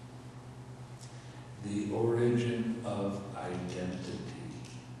 the origin of identity.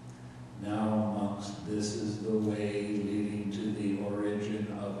 Now, monks, this is the way leading to the origin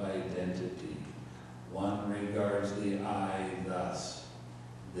of identity. One regards the I thus.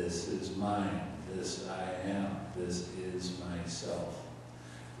 This is mine, this I am, this is myself.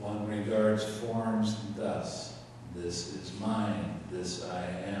 One regards forms thus. This is mine, this I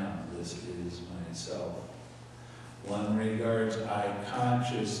am, this is myself. One regards I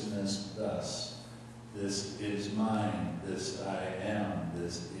consciousness thus. This is mine, this I am,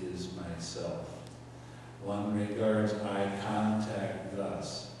 this is myself. One regards I contact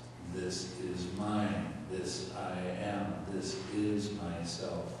thus. This is mine, this I am, this is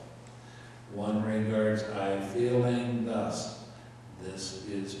myself. One regards I feeling thus. This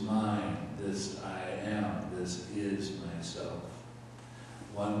is mine, this I am, this is myself.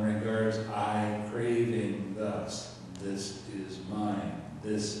 One regards I craving thus. This is mine,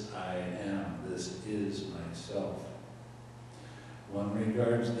 this I am, this is myself. One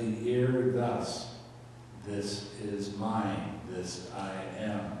regards the ear thus. This is mine, this I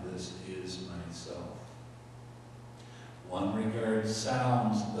am, this is myself. One regards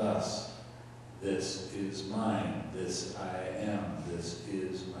sounds thus. This is mine, this I am, this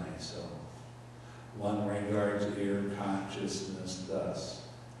is myself. One regards ear consciousness thus.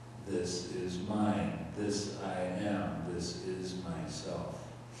 This is mine, this I am, this is myself.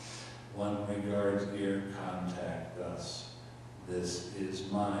 One regards ear contact thus. This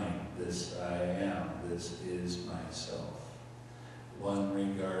is mine, this I am, this is myself. One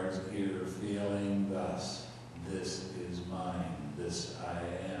regards ear feeling thus. This is mine, this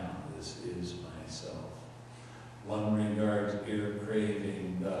I am, this is myself. One regards ear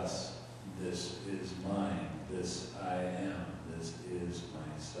craving thus. This is mine, this I am, this is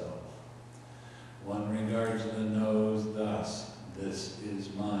myself. One regards the nose thus. This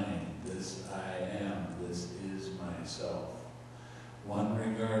is mine, this I am, this is myself. One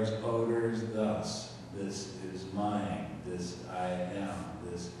regards odors thus. This is mine, this I am,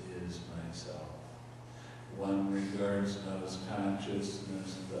 this is myself. One regards nose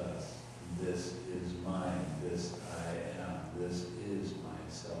consciousness thus. This is mine, this I am, this is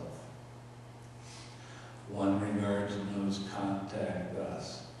myself. One regards nose contact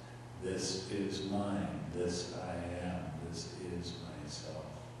thus. This is mine, this I am, this is myself.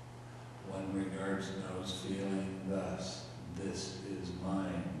 One regards nose feeling thus. This is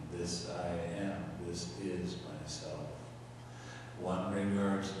mine, this I am, this is myself. One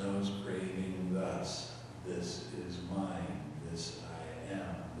regards nose craving thus. This is mine, this I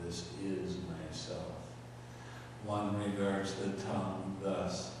am, this is myself. One regards the tongue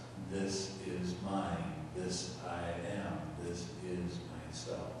thus. This is mine, this I am, this is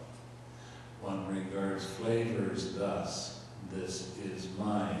myself. One regards flavors thus. This is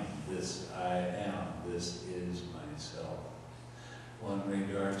mine, this I am, this is myself. One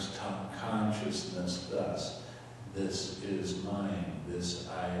regards tongue consciousness thus. This is mine, this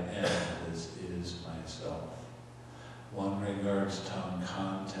I am, this is myself. One regards tongue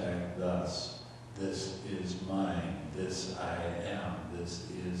contact thus. This is mine, this I am, this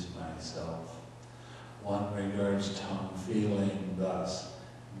is myself. One regards tongue feeling thus.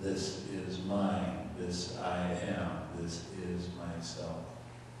 This is mine, this I am, this is myself.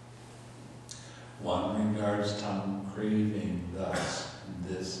 One regards tongue craving thus.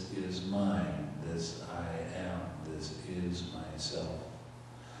 This is mine, this I am, this is myself.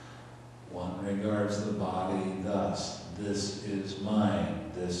 One regards the body thus. This is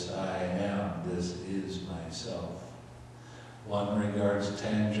mine, this I am, this is myself. One regards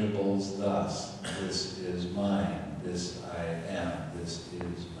tangibles thus. This is mine, this I am, this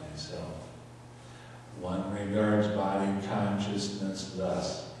is myself. One regards body consciousness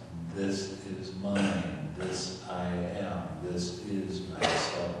thus. This is mine, this I am, this is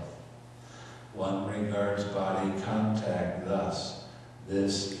myself. One regards body contact thus.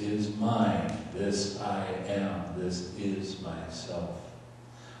 This is mine, this I am, this is myself.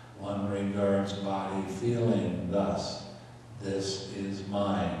 One regards body feeling thus. This is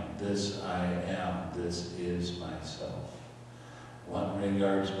mine, this I am, this is myself. One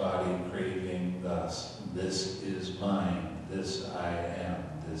regards body craving thus. This is mine, this I am,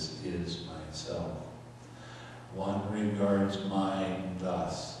 this is myself. One regards mind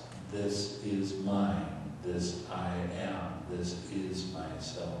thus. This is mine, this I am, this is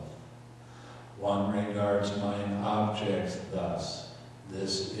myself. One regards mind objects thus.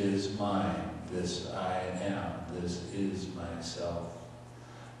 This is mine, this I am, this is myself.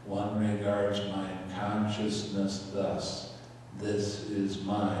 One regards mind consciousness thus. This is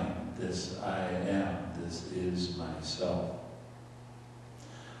mine, this I am, this is myself.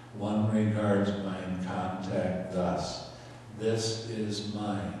 One regards mind contact thus. This is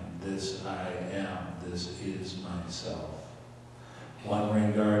mine, this I am, this is myself. One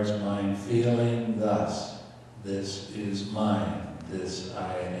regards mind feeling thus. This is mine, this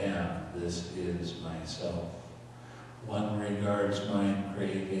I am, this is myself. One regards mind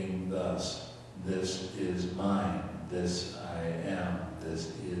craving thus. This is mine, this I am,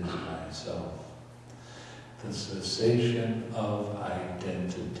 this is myself. The cessation of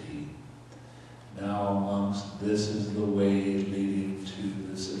identity. Now amongst this is the way leading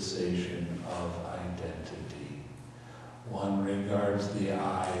to the cessation of identity. One regards the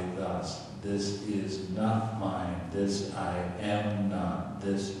I thus. This is not mine, this I am not,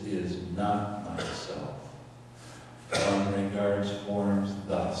 this is not myself. One regards forms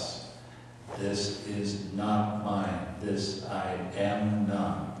thus. This is not mine, this I am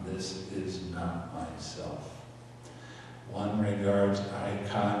not, this is not myself. One regards I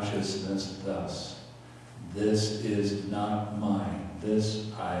consciousness thus. This is not mine,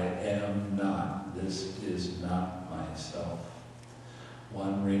 this I am not, this is not myself.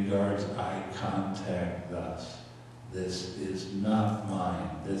 One regards I contact thus. This is not mine,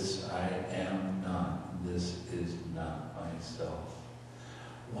 this I am not, this is not myself.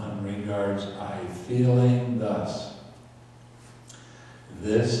 One regards I feeling thus.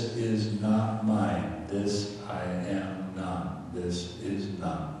 This is not mine, this I am not, this is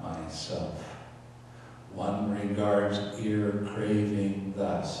not myself. One regards ear craving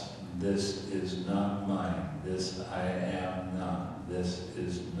thus. This is not mine, this I am not, this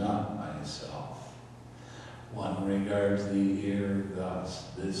is not myself. One regards the ear thus.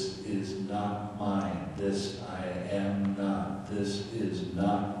 This is not mine, this I am not, this is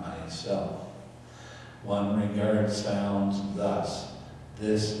not myself. One regards sounds thus.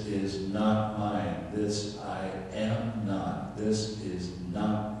 This is not mine, this I am not, this is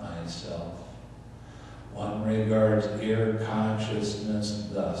not myself. One regards ear consciousness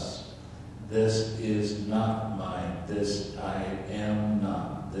thus. This is not mine, this I am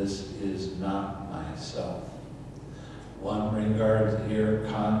not, this is not myself. One regards ear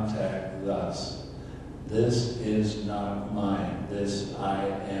contact thus. This is not mine, this I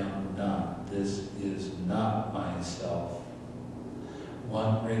am not, this is not myself.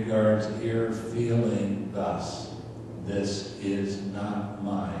 One regards ear feeling thus. This is not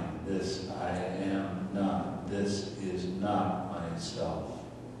mine, this I am not, this is not myself.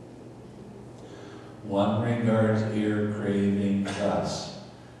 One regards ear craving thus.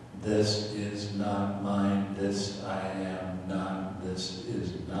 This is not mine, this I am not, this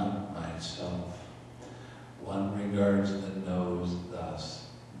is not myself. One regards the nose thus.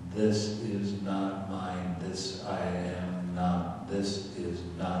 This is not mine, this I am not, this is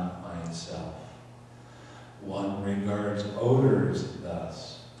not myself. One regards odors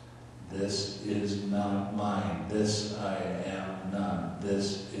thus. This is not mine, this I am not,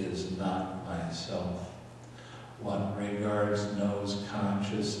 this is not myself. One regards nose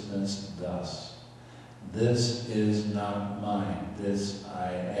consciousness thus. This is not mine, this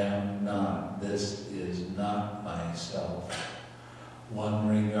I am not, this is not myself. One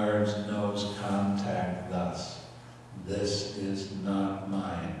regards nose contact thus. This is not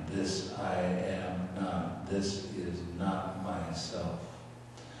mine, this I am not, this is not myself.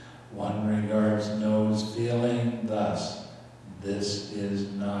 One regards nose feeling thus. This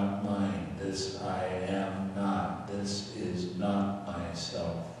is not mine, this I am not, this is not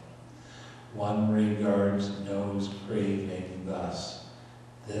myself. One regards nose craving thus.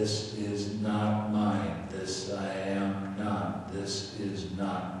 This is not mine, this I am not, this is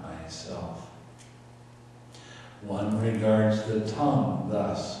not myself. One regards the tongue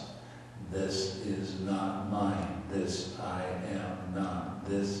thus. This is not mine, this I am not,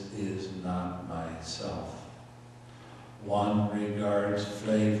 this is not myself. One regards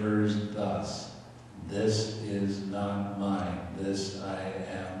flavors thus. This is not mine, this I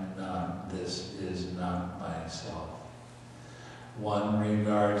am not, this is not myself. One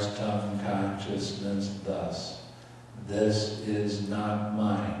regards tongue consciousness thus. This is not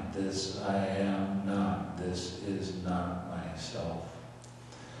mine, this I am not, this is not myself.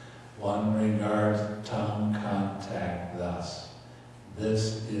 One regards tongue contact thus.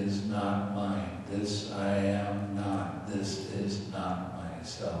 This is not mine, this I am not, this is not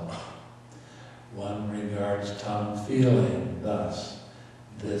myself. One regards tongue feeling thus.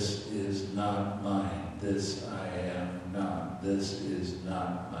 This is not mine, this I am not, this is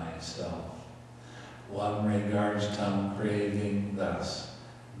not myself. One regards tongue craving thus.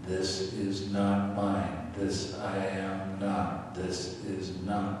 This is not mine, this I am not, this is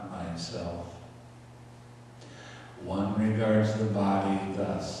not myself. One regards the body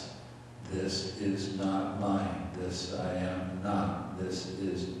thus, this is not mine, this I am not, this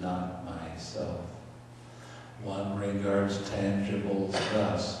is not myself. One regards tangibles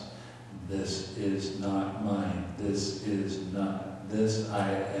thus, this is not mine, this is not, this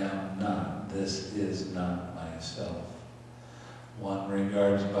I am not, this is not myself. One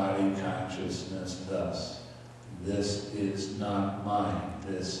regards body consciousness thus, this is not mine,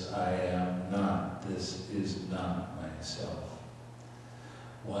 this I am not, this is not myself.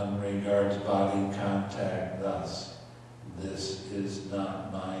 One regards body contact thus, this is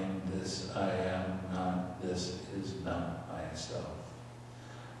not mine, this I am not, this is not myself.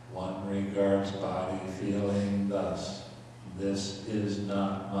 One regards body feeling thus, this is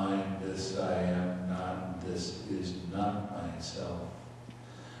not mine, this I am not, this is not myself.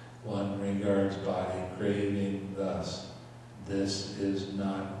 One regards body craving thus, this is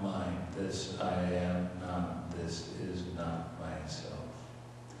not mine, this I am not, this is not myself.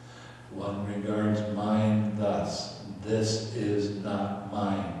 One regards mind thus, this is not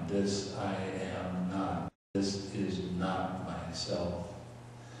mine, this I am not, this is not myself.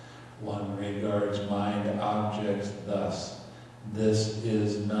 One regards mind objects thus, this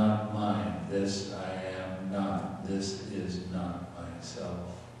is not mine, this I am not, this is not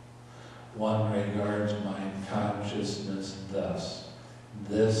myself. One regards mind consciousness thus,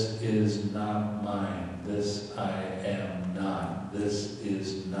 this is not mine, this I am not, this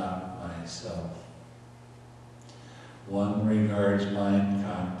is not myself. One regards mind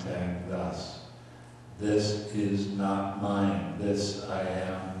contact thus, this is not mine, this I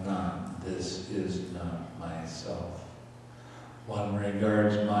am not, this is not myself. One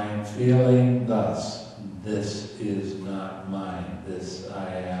regards mind feeling thus, this is not mine, this I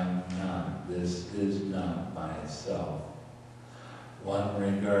am not, this is not myself. One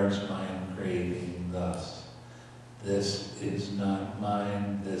regards mind craving thus, this is not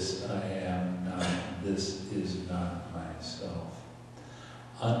mine, this I am not, this is not myself.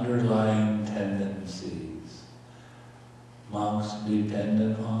 Underlying tendencies. Monks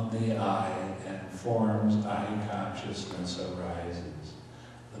dependent on the I and forms I consciousness arises.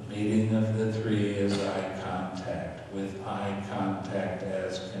 The meeting of the three is eye contact. With eye contact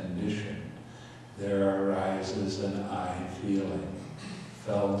as condition, there arises an I feeling,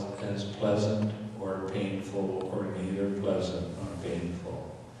 felt as pleasant or painful or neither pleasant nor painful.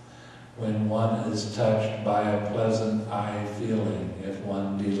 When one is touched by a pleasant I feeling, if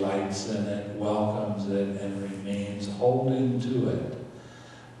one delights in it, welcomes it, and remains holding to it,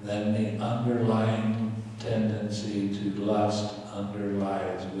 then the underlying tendency to lust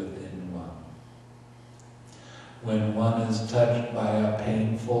underlies within one. When one is touched by a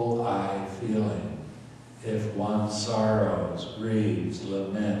painful I feeling, if one sorrows, grieves,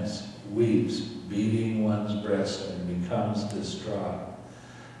 laments, weeps, beating one's breast and becomes distraught,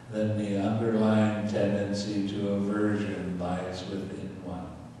 then the underlying tendency to aversion lies within one.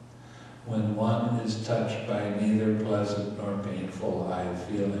 When one is touched by neither pleasant nor painful I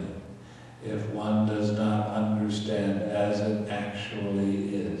feeling, if one does not understand as it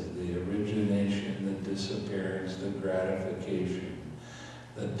actually is, the origination, the disappearance, the gratification,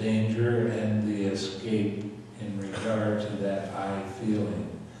 the danger and the escape in regard to that I feeling,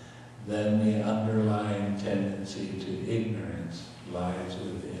 then the underlying tendency to ignorance lies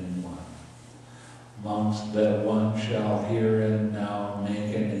within one. Monks, that one shall here and now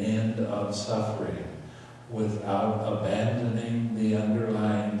make an end of suffering without abandoning the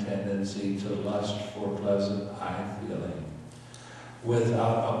underlying tendency to lust for pleasant I feeling,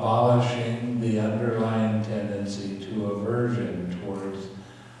 without abolishing the underlying tendency to aversion towards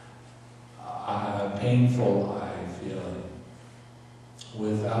painful I feeling,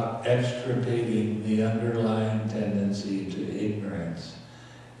 without extirpating the underlying tendency to ignorance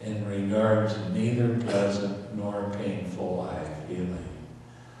in regard to neither pleasant nor painful I feeling,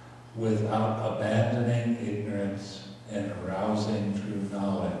 without abandoning ignorance and arousing true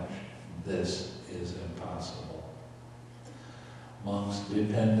knowledge, this is impossible. Monks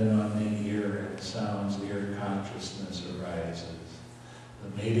dependent on the ear and sounds, ear consciousness arises.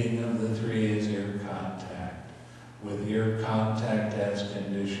 The meeting of the three is ear contact. With ear contact as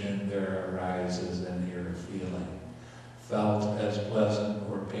condition, there arises an ear feeling, felt as pleasant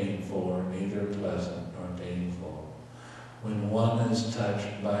or painful or neither pleasant nor painful. When one is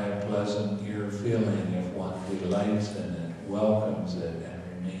touched by a pleasant ear feeling, if one delights in it, welcomes it,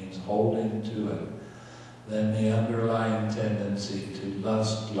 and remains holding to it, then the underlying tendency to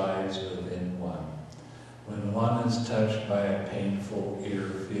lust lies within one. When one is touched by a painful ear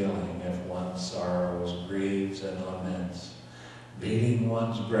feeling, if one sorrows, grieves, and laments, beating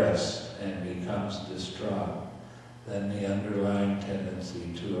one's breast and becomes distraught, then the underlying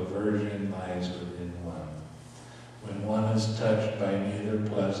tendency to aversion lies within one. When one is touched by neither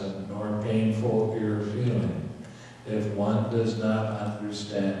pleasant nor painful ear feeling, if one does not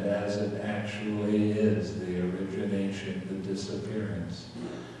understand as it actually is the origination, the disappearance,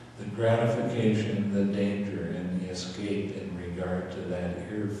 the gratification, the danger, and the escape in regard to that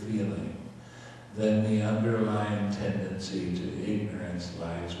ear feeling, then the underlying tendency to ignorance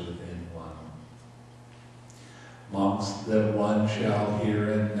lies within one. Monks, that one shall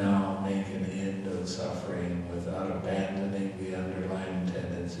here and now make an end of suffering without abandoning the underlying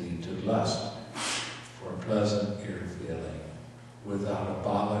tendency to lust for pleasant ear feeling, without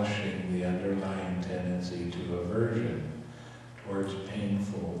abolishing the underlying tendency to aversion towards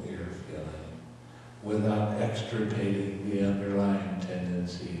painful ear feeling, without extirpating the underlying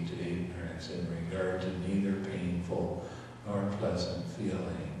tendency to ignorance in regard to neither painful nor pleasant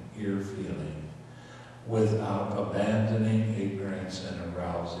feeling, ear feeling, without abandoning ignorance and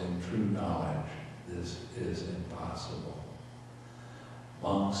arousing true knowledge. This is impossible.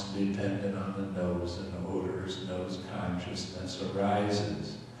 Monks, dependent on the nose and odors, nose consciousness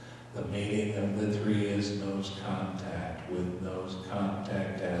arises. The meaning of the three is nose contact. With nose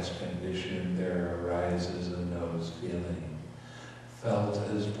contact as condition, there arises a nose feeling, felt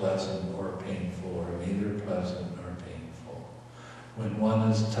as pleasant or painful, or neither pleasant nor painful. When one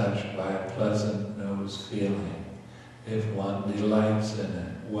is touched by a pleasant nose feeling, if one delights in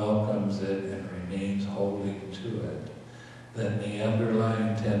it, welcomes it, and remains holding to it, then the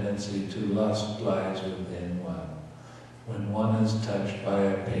underlying tendency to lust lies within one. When one is touched by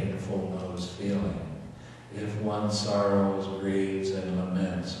a painful nose feeling, if one sorrows, grieves, and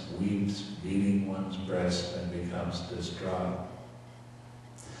laments, weeps, beating one's breast, and becomes distraught,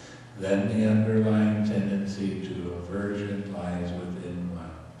 then the underlying tendency to aversion lies within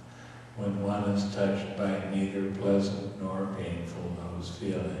one. When one is touched by neither pleasant nor painful nose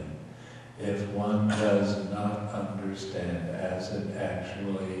feeling, if one does not understand as it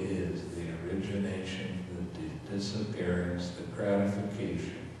actually is the origination, the disappearance, the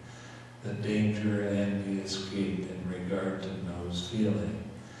gratification, the danger, and the escape in regard to nose feeling,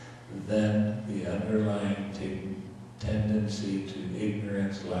 then the underlying tendency to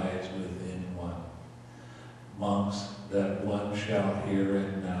ignorance lies within one. Monks, that one shall here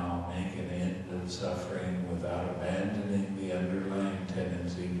and now make an end of suffering without abandoning the underlying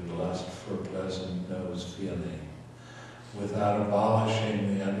tendency to lust for pleasant nose feeling, without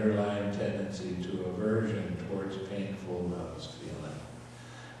abolishing the underlying tendency to aversion towards painful nose feeling,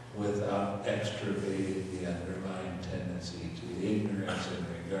 without extirpating the underlying tendency to ignorance in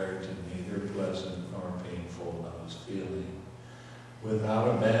regard to neither pleasant nor painful nose feeling,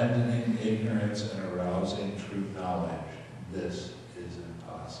 without abandoning ignorance and arousing true knowledge. This is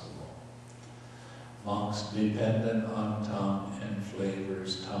impossible. Monks, dependent on tongue and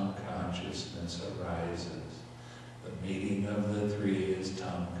flavors, tongue consciousness arises. The meeting of the three is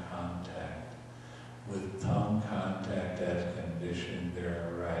tongue contact. With tongue contact as condition,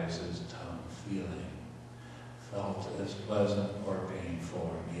 there arises tongue feeling, felt as pleasant or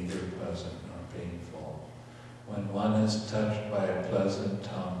painful, or neither pleasant nor painful. When one is touched by a pleasant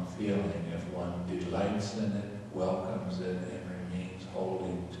tongue feeling, if one delights in it, welcomes it, and remains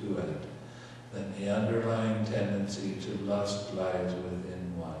holding to it, then the underlying tendency to lust lies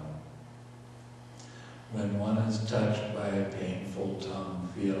within one. When one is touched by a painful tongue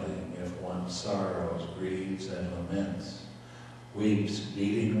feeling, if one sorrows, grieves, and laments, weeps,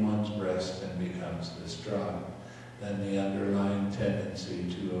 beating one's breast, and becomes distraught, then the underlying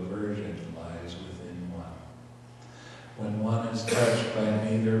tendency to aversion lies within one. When one is touched by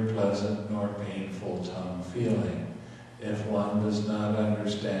neither pleasant nor painful tongue feeling, if one does not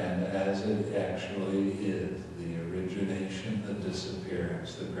understand as it actually is the origination, the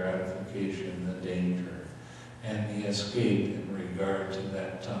disappearance, the gratification, the danger, and the escape in regard to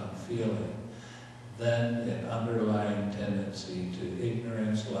that tongue feeling, then an underlying tendency to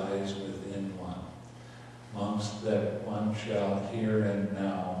ignorance lies within one. Monks, that one shall here and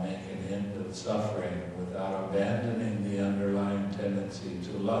now make an end of suffering without abandoning the underlying tendency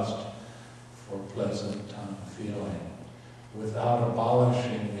to lust for pleasant tongue feeling, without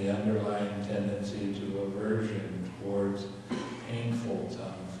abolishing the underlying tendency to aversion towards painful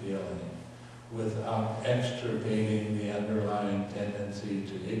tongue feeling, without extirpating the underlying tendency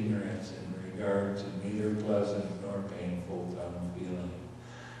to ignorance in regard to neither pleasant nor painful tongue feeling,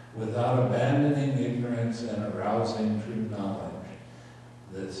 without abandoning ignorance and arousing true knowledge.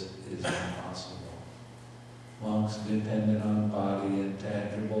 This is impossible. Monks, dependent on body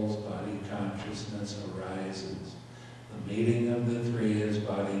intangibles, body consciousness arises. The meeting of the three is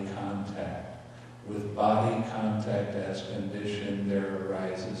body contact. With body contact as condition, there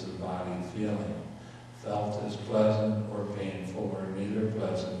arises a body feeling, felt as pleasant or painful, or neither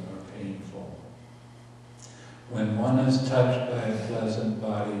pleasant nor painful. When one is touched by a pleasant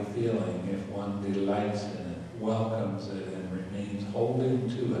body feeling, if one delights in it, welcomes it, and remains holding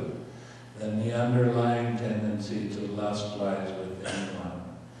to it, then the underlying tendency to lust lies within one.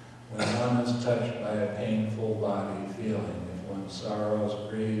 When one is touched by a painful body feeling, if one sorrows,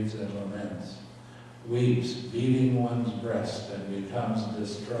 grieves, and laments, weeps, beating one's breast, and becomes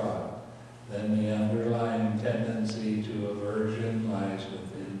distraught, then the underlying tendency to aversion lies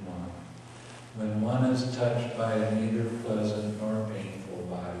within one. When one is touched by a neither pleasant nor painful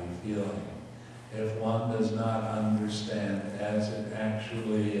body feeling, if one does not understand as it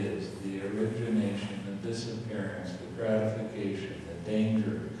actually is the origination, the disappearance, the gratification, the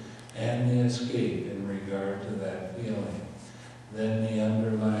danger, and the escape in regard to that feeling, then the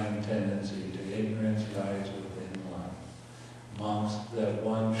underlying tendency to ignorance lies within one. Monks, that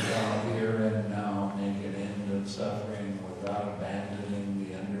one shall here and now make an end of suffering without abandoning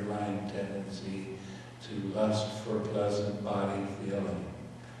the underlying tendency to lust for pleasant body feeling,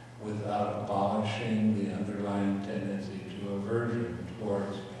 without abolishing the underlying tendency to aversion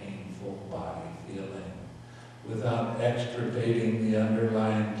towards painful body feeling, without extirpating the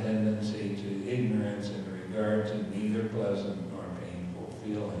underlying tendency to ignorance in regard to neither pleasant nor painful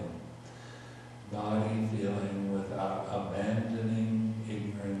feeling, body feeling, without abandoning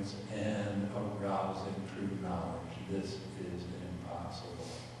ignorance and arousing true knowledge. This is impossible.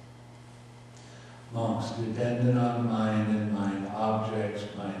 Monks, dependent on mind and mind objects,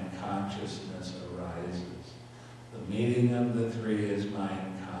 mind consciousness arises. The meeting of the three is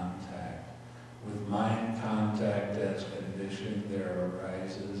mind contact. With mind contact as condition, there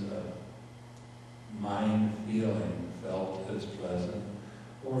arises a mind feeling felt as pleasant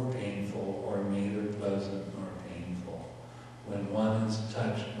or painful, or neither pleasant nor painful. When one is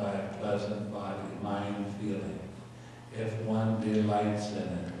touched by a pleasant body mind feeling, if one delights in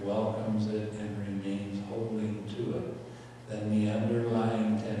it, welcomes it, and remains holding to it, then the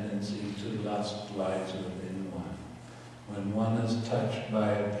underlying tendency to lust lies within one. When one is touched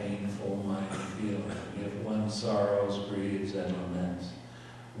by a painful mind feeling, if one sorrows, grieves, and laments,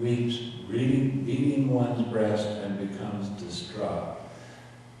 weeps, beating one's breast, and becomes distraught,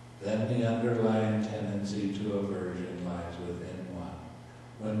 then the underlying tendency to aversion lies within one.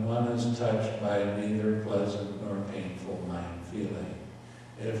 When one is touched by neither pleasant nor painful mind feeling,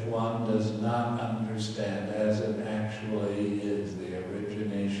 if one does not understand as it actually is the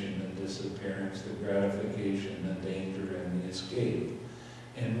origination, the disappearance, the gratification, the danger, and the escape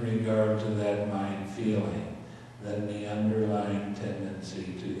in regard to that mind feeling, then the underlying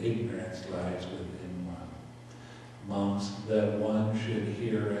tendency to ignorance lies within one. Monks, that one should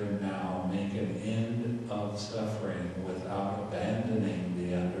here and now make an end of suffering without abandoning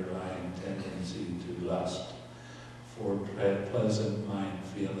the underlying tendency to lust for pleasant mind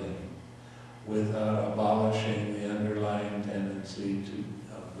feeling, without abolishing the underlying tendency to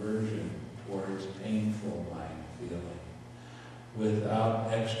aversion towards painful mind feeling,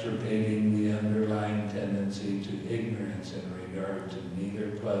 without extirpating the underlying tendency to ignorance in regard to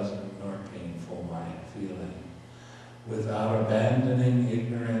neither pleasant nor painful mind feeling, without abandoning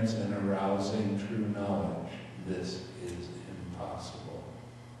ignorance and arousing true knowledge. This is impossible.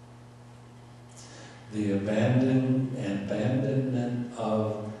 The abandonment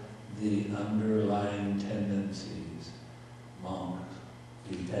of the underlying tendencies, monks,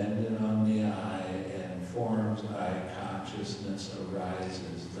 dependent on the I and forms I consciousness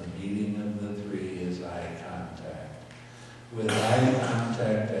arises. The meeting of the three is eye contact. With eye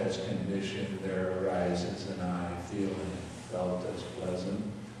contact as condition, there arises an I feeling, felt as pleasant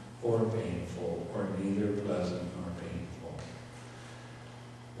or painful, or neither pleasant nor painful.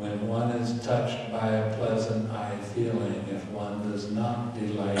 When one is touched by a pleasant I feeling, if one does not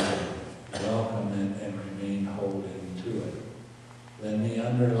delight it, welcome it, and remain holding to it, then the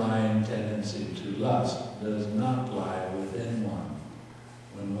underlying tendency to lust does not lie within one.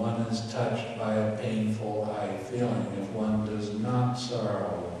 When one is touched by a painful I feeling, if one does not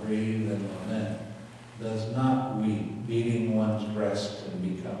sorrow, grieve, and lament, does not weep, beating one's breast and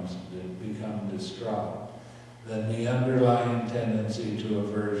become distraught, then the underlying tendency to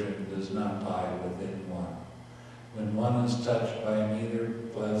aversion does not lie within one. When one is touched by neither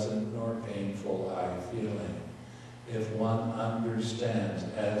pleasant nor painful I feeling, if one understands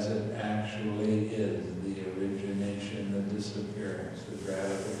as it actually is the origination, the disappearance, the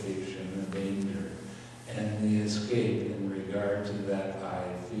gratification, the danger, and the escape in regard to that I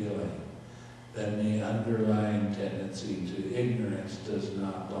feeling, then the underlying tendency to ignorance does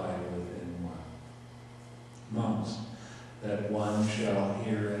not lie within one. monks, that one shall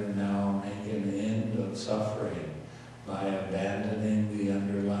here and now make an end of suffering by abandoning the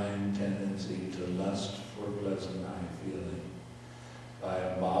underlying tendency to lust for pleasant eye feeling, by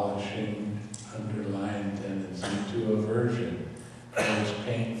abolishing underlying tendency to aversion towards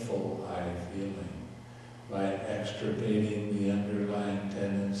painful eye feeling, by extirpating the underlying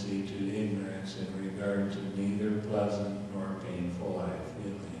tendency to ignorance in regard to neither pleasant nor painful eye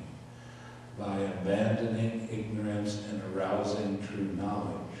feeling, by abandoning ignorance and arousing true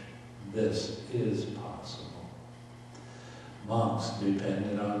knowledge. This is possible. Monks,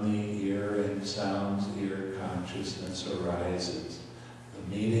 dependent on the ear and sounds, ear consciousness arises.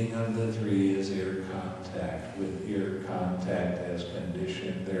 The meeting of the three is ear contact. With ear contact as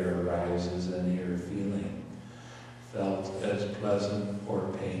condition, there arises an ear feeling, felt as pleasant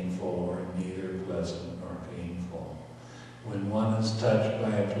or painful, or neither pleasant nor painful. When one is touched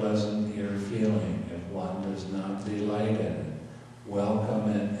by a pleasant ear feeling, if one does not delight in it, welcome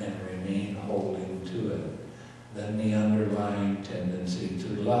it, and remain holding to it, then the underlying tendency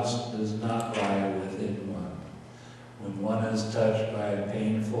to lust does not lie within one. When one is touched by a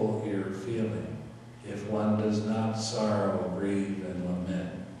painful ear feeling, if one does not sorrow, grieve, and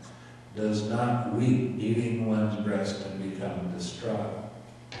lament, does not weep, beating one's breast and become distraught,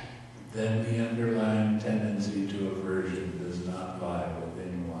 then the underlying tendency to aversion does not lie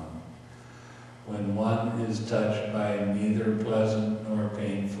within one. When one is touched by neither pleasant nor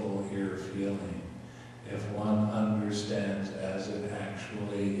painful ear feeling, if one understands as it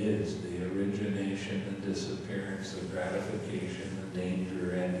actually is the origination, the disappearance, the gratification, the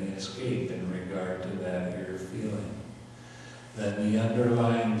danger, and the escape in regard to that ear feeling, then the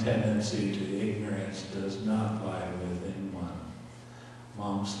underlying tendency to ignorance does not lie within one.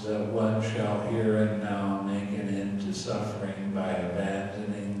 Monks, that one shall here and now make an end to suffering by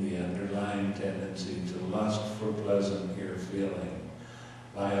abandoning the underlying tendency to lust for pleasant ear feeling,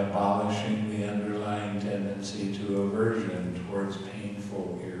 by abolishing the underlying tendency to aversion towards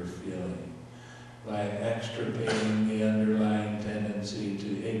painful ear feeling, by extirpating the underlying tendency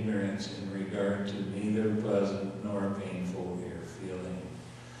to ignorance in regard to neither pleasant nor painful ear feeling,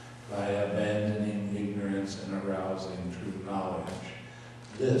 by abandoning ignorance and arousing true knowledge.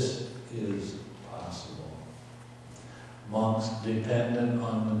 This is possible. Monks, dependent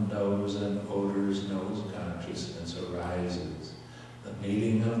on the nose and odors, nose consciousness arises. The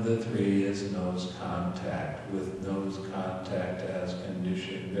meeting of the three is nose contact. With nose contact as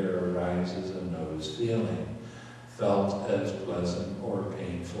condition, there arises a nose feeling, felt as pleasant or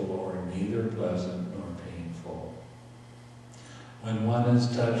painful, or neither pleasant nor painful. When one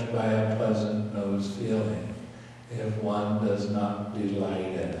is touched by a pleasant nose feeling, if one does not delight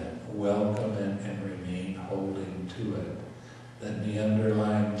in it, welcome it, and remain holding to it, then the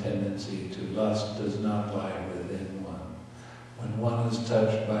underlying tendency to lust does not lie within one. When one is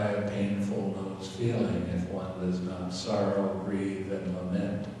touched by a painful nose feeling, if one does not sorrow, grieve, and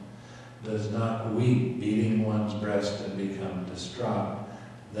lament, does not weep, beating one's breast and become distraught,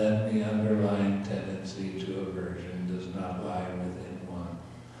 then the underlying tendency to aversion does not lie within one.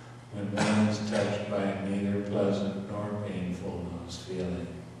 When one is touched by neither pleasant nor painful nose feeling,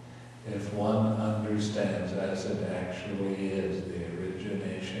 if one understands as it actually is the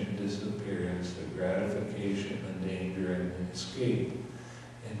origination, disappearance, the gratification, the danger, and the escape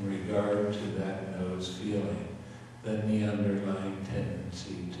in regard to that nose feeling, then the underlying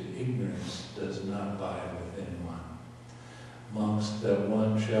tendency to ignorance does not lie within one. Monks, that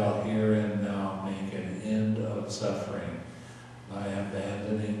one shall here and now make an end of suffering by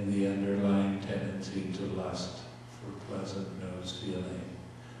abandoning the underlying tendency to lust for pleasant nose feeling,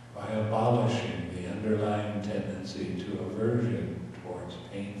 by abolishing the underlying tendency to aversion towards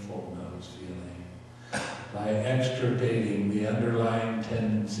painful nose feeling, by extirpating the underlying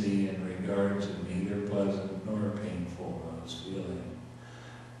tendency in regard to neither pleasant nor painful nose feeling,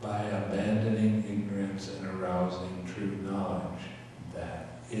 by abandoning ignorance and arousing true knowledge.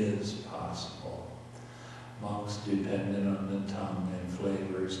 That is possible. Monks, dependent on the tongue and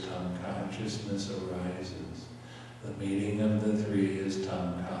flavors, tongue consciousness arises. The meeting of the three is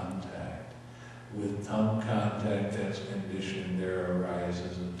tongue contact. With tongue contact as condition, there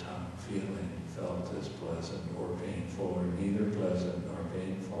arises a tongue feeling, felt as pleasant or painful, or neither pleasant nor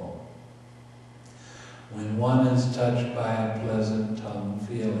painful. When one is touched by a pleasant tongue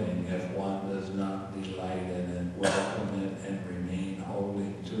feeling, if one does not delight in it, welcome it, and remain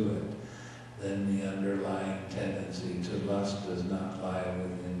holding to it, then the underlying tendency to lust does not lie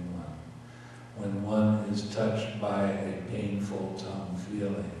within one. When one is touched by a painful tongue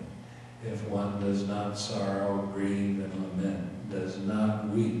feeling, if one does not sorrow, grieve, and lament, does not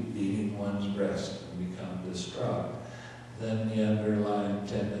weep, beating one's breast and become distraught, then the underlying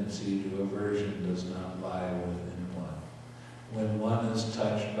tendency to aversion does not lie within one. When one is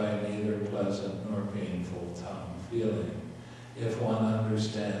touched by neither pleasant nor painful tongue feeling, if one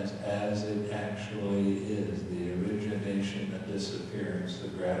understands as it actually is the origination, the disappearance, the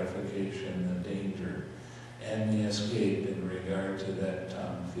gratification, the danger, and the escape in regard to that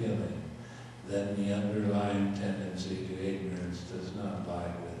tongue feeling, then the underlying tendency to ignorance does not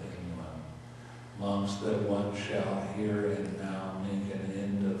lie within one. Monks, that one shall here and now make an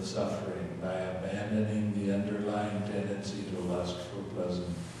end of suffering by abandoning the underlying tendency to lust for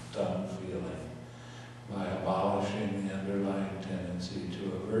pleasant tongue feeling, by abolishing the underlying tendency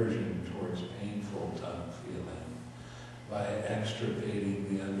to aversion towards painful tongue feeling, by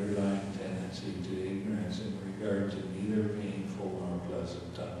extirpating the underlying tendency to ignorance in regard to neither painful nor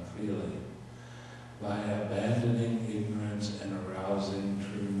pleasant tongue feeling, by abandoning ignorance and arousing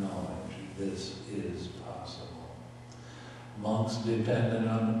true knowledge. This is possible. Monks, dependent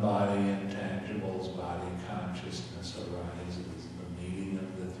on the body and tangibles, body consciousness arises. The meeting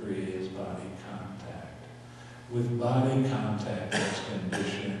of the three is body contact. With body contact as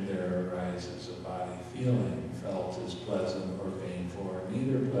condition, there arises a body feeling, felt as pleasant or painful, or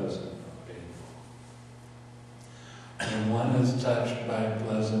neither pleasant nor painful. When one is touched by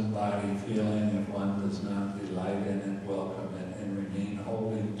pleasant body feeling, if one does not delight in it, welcome it, and remain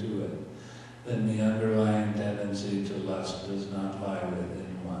holding to it, then the underlying tendency to lust does not lie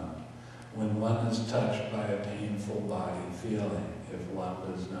within one. When one is touched by a painful body feeling, if one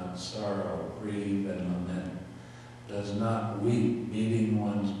does not sorrow, grieve, and lament, does not weep, beating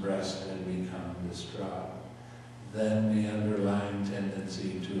one's breast and become distraught, then the underlying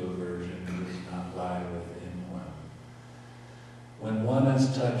tendency to aversion does not lie within one. When one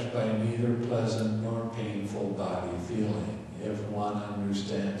is touched by neither pleasant nor painful body feeling, if one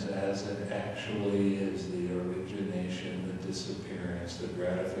understands as it actually is the origination, the disappearance, the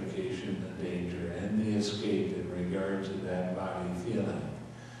gratification, the danger, and the escape in regard to that body feeling,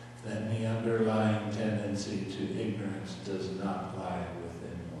 then the underlying tendency to ignorance does not lie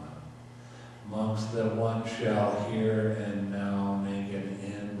within one. Monks, that one shall here and now make an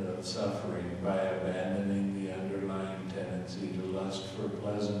end of suffering by abandoning the underlying tendency to lust for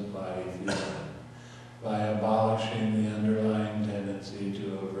pleasant body feeling, by abolishing the underlying tendency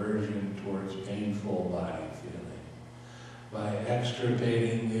to aversion towards painful body feeling, by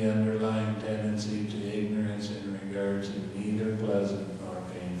extirpating the underlying tendency to ignorance in regard to neither pleasant nor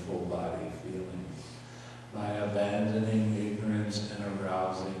painful body feeling, by abandoning ignorance and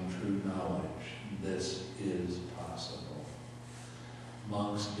arousing true knowledge. This is possible.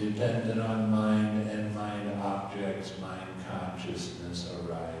 Monks, dependent on mind and mind objects, mind consciousness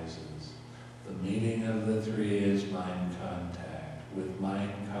arises. The meeting of the three is mind contact. With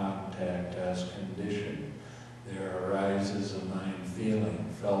mind contact as condition, there arises a mind feeling,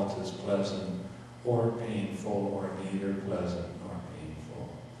 felt as pleasant or painful, or neither pleasant nor painful.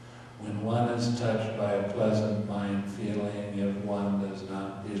 When one is touched by a pleasant mind feeling, if one does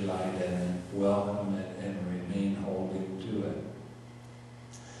not delight in it, welcome it, and remain holding to it,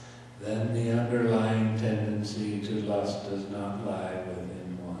 then the underlying tendency to lust does not lie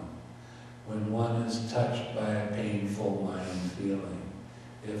within one. When one is touched by a painful mind feeling,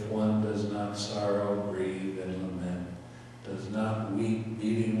 if one does not sorrow, grieve, and lament, does not weep,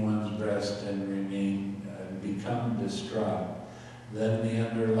 beating one's breast and become distraught, then the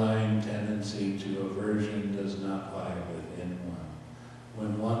underlying tendency to aversion does not lie within one.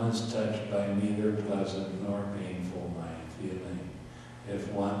 When one is touched by neither pleasant nor painful mind feeling, if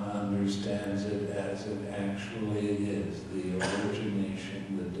one understands it as it actually is, the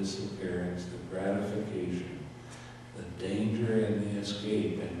origination, the disappearance, the gratification, the danger and the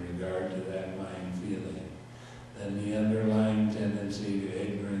escape in regard to that mind feeling, then the underlying tendency to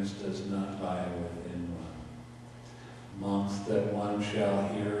ignorance does not lie within one. Monks, that one shall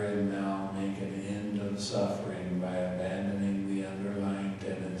here and now make an end of suffering by abandoning the underlying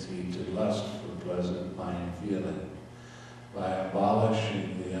tendency to lust for pleasant mind feeling, by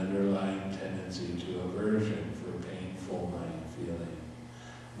abolishing the underlying tendency to aversion for painful mind feeling,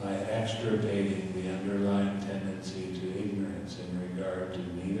 by extirpating the underlying tendency to ignorance in regard to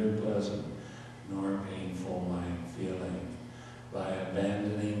neither pleasant nor painful mind feeling, by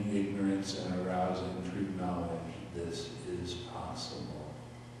abandoning ignorance and arousing true knowledge. This is possible.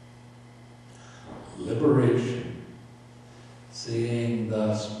 Liberation. Seeing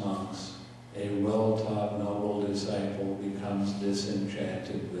thus, monks, a well-taught noble disciple becomes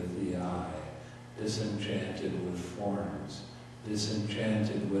disenchanted with the eye, disenchanted with forms,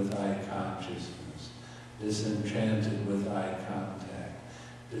 disenchanted with eye consciousness, disenchanted with eye contact,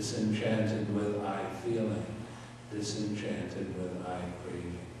 disenchanted with I feeling, disenchanted with I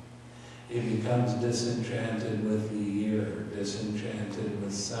craving. He becomes disenchanted with the ear, disenchanted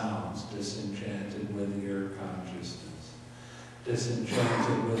with sounds, disenchanted with ear consciousness,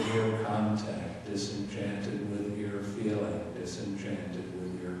 disenchanted with ear contact, disenchanted with ear feeling, disenchanted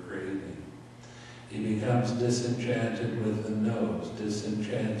with ear craving. He becomes disenchanted with the nose,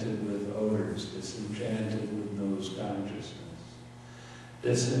 disenchanted with odors, disenchanted with nose consciousness,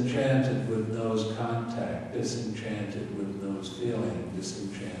 disenchanted with nose contact, disenchanted with nose feeling,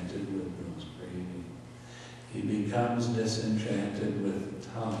 disenchanted with nose craving. He becomes disenchanted with the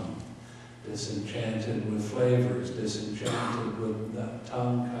tongue, disenchanted with flavors, disenchanted with the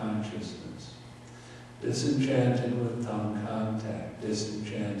tongue consciousness, disenchanted with tongue contact,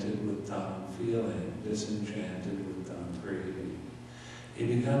 disenchanted with tongue feeling, disenchanted with tongue craving. He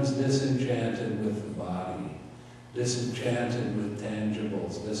becomes disenchanted with the body, disenchanted with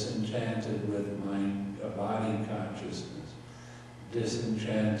tangibles, disenchanted with mind, body consciousness,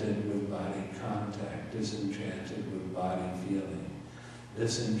 disenchanted with body contact, disenchanted with body feeling,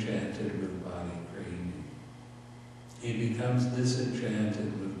 disenchanted with body craving. He becomes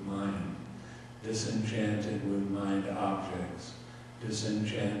disenchanted with mind, disenchanted with mind objects,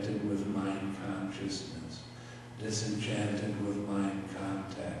 disenchanted with mind consciousness, disenchanted with mind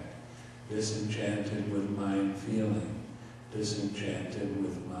contact, disenchanted with mind feeling, disenchanted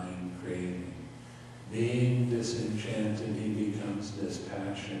with mind craving. Being disenchanted, he becomes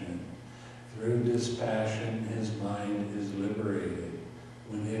dispassionate. Through dispassion, his mind is liberated.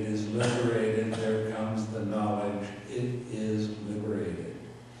 When it is liberated, there comes the knowledge it is liberated.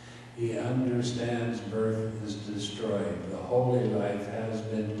 He understands birth is destroyed. The holy life has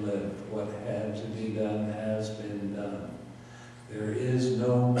been lived. What had to be done has been done. There is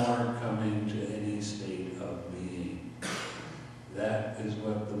no more coming to any state of being. That is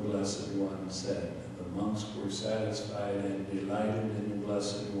what the Blessed One said. The monks were satisfied and delighted in the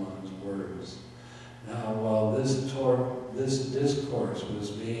Blessed One's words. Now, while this discourse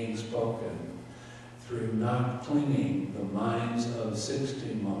was being spoken, through not clinging, the minds of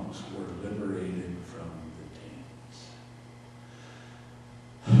 60 monks were liberated from the taints.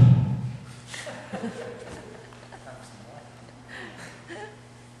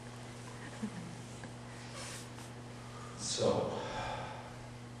 So,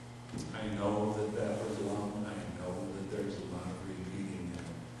 I know that that was long, I know that there's a lot of repeating it,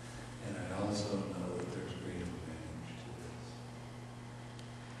 and I also know that there's great advantage to this.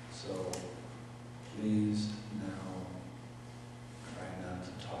 So, please now try not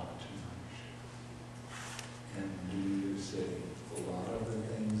to talk too much, and do your sitting. A lot of the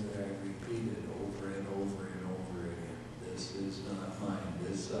things that I've repeated over and over and over again, this is not mine,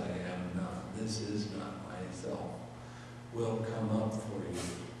 this I am not, this is not myself, will come up for you.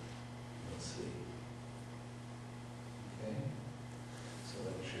 Let's see. Okay? So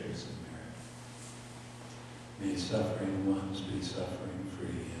let's share some merit. May suffering ones be suffering free,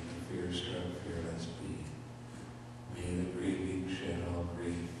 and the fear-struck fearless be